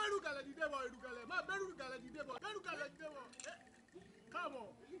bẹ̀rù gàlẹ̀ dìde bọ̀ èrù gàlẹ̀ máa bẹ̀rù gàlẹ̀ dìde bọ̀ bẹ̀rù gàlẹ̀ dìde bọ̀ káàbọ̀.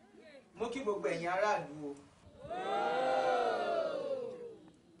 mo kí gbogbo ẹ̀yin aráàlú o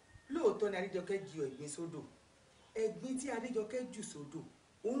lóòótọ́ ni Adéjọkẹ́ ju ẹ̀gbin sódò ẹ̀gbin tí Adéjọkẹ́ jù sódò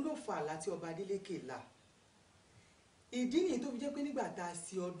òun ló fa àlá tí ọba Adélékè là ìdí nìyí tó fi jẹ́ pé nígbà tá a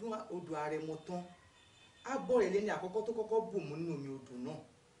ṣe ọdún odò Arẹmọ tán abọ́ rẹ̀ lẹ́ni àkọ́kọ́ tó kọ́kọ́ bù mú nínú omi odò náà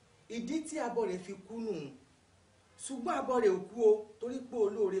ìdí tí abọ́ rẹ̀ fi kú nù ṣùgbọ́n abọ́ rẹ̀ ò kú o torí pé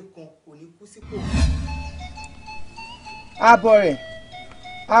olóore kan kò ní kú sípò. abọ́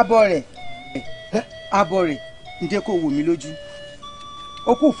rẹ̀ ǹjẹ́ kó wò mí lójú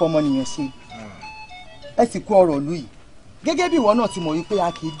ó kú ìfọmọnìyàn ṣe ẹ sì kú ọ̀rọ̀ lù yìí gẹ́gẹ́ bí ìwọ náà ti mọ̀ wípé a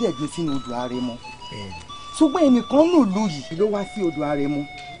kì í dẹ̀gbin sínú odò Arẹmọ ṣùgbọ́n ẹnìkan nù lù yìí ló wá sí odò Arẹmọ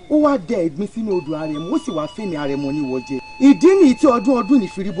ó wá dẹ ẹ̀gbin sínú odò Arẹmọ ó sì wá fèmí Arẹmọ níwọ jẹ ìdí nìyí tí ọdún ní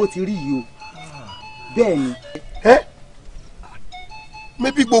firi bó ti rí yìí o bẹ́ẹ̀ ni.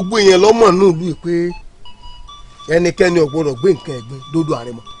 mẹ́bí gbogbo èèyàn lọ́mọ náà lù yìí pé ẹnikẹ́ni ò gbọ́dọ̀ gbé nǹkan ẹ̀gbin dódò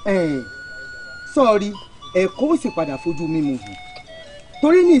Arẹmọ. sọ́ọ̀rì ẹ̀kọ́ ó sì padà fojú mímu hù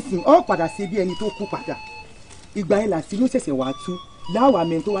torí nísìn ọ́ padà ṣe bí ẹni tó kú padà ìgbà yẹn làásì ló ṣẹ̀ṣẹ̀ wá tú láwàá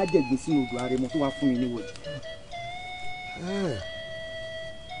mẹ́rin tó wá dẹ̀gbin sínú odò Arẹmọ tó wá fún mi níwọ jẹ.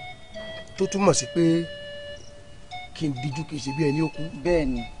 tó túmọ̀ sí pé kí n díjú kì í ṣe bí ẹni ó kú. bẹ́ẹ̀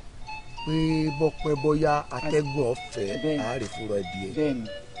ni. pé bọ́pẹ́ bọ́yá atẹ́gùn ọ̀fẹ́ àárẹ̀ fúnra ẹbí ẹ. bẹ́ẹ̀ ni.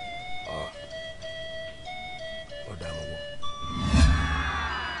 ọ̀dà àwọn wọ.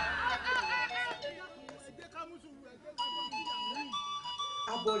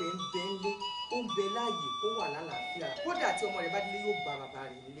 abọ́ rẹ̀ ń bẹ ńlé ó ń bẹ láàyè ó wà lálàáfíà kódà tí ọmọ rẹ̀ bá délé yóò bá bàbá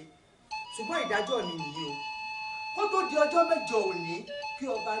rẹ̀ nílé ṣùgbọ́n ìdájọ́ mi nìyí o kó tó di ọjọ́ mẹ́jọ òní kí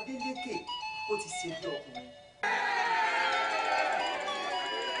ọba Adélékè ó ti ṣe bí ọkùnrin.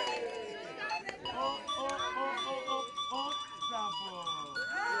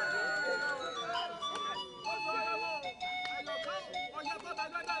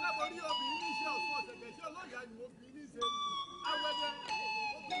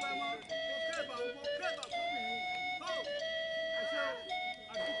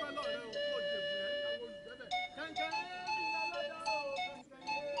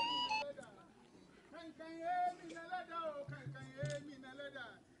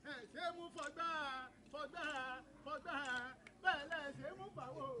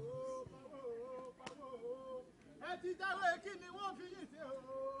 ti dáwọ́ kí ni wọ́n fi yìí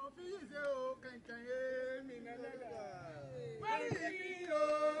ṣe o kẹ̀kẹ́ èmi nẹ́lẹ́dà. wẹ́rì mi o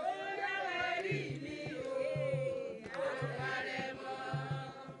wẹ́rì mi o odò Arẹmọ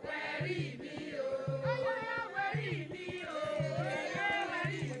wẹ́rì mi o wẹ́rì mi o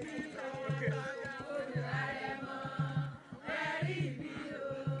wẹ́rì mi o odò Arẹmọ wẹ́rì mi o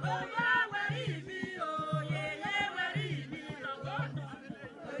wẹ́rì mi o yẹyẹ wẹ́rì mi o odò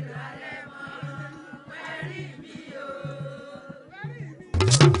Arẹmọ wẹ́rì mi.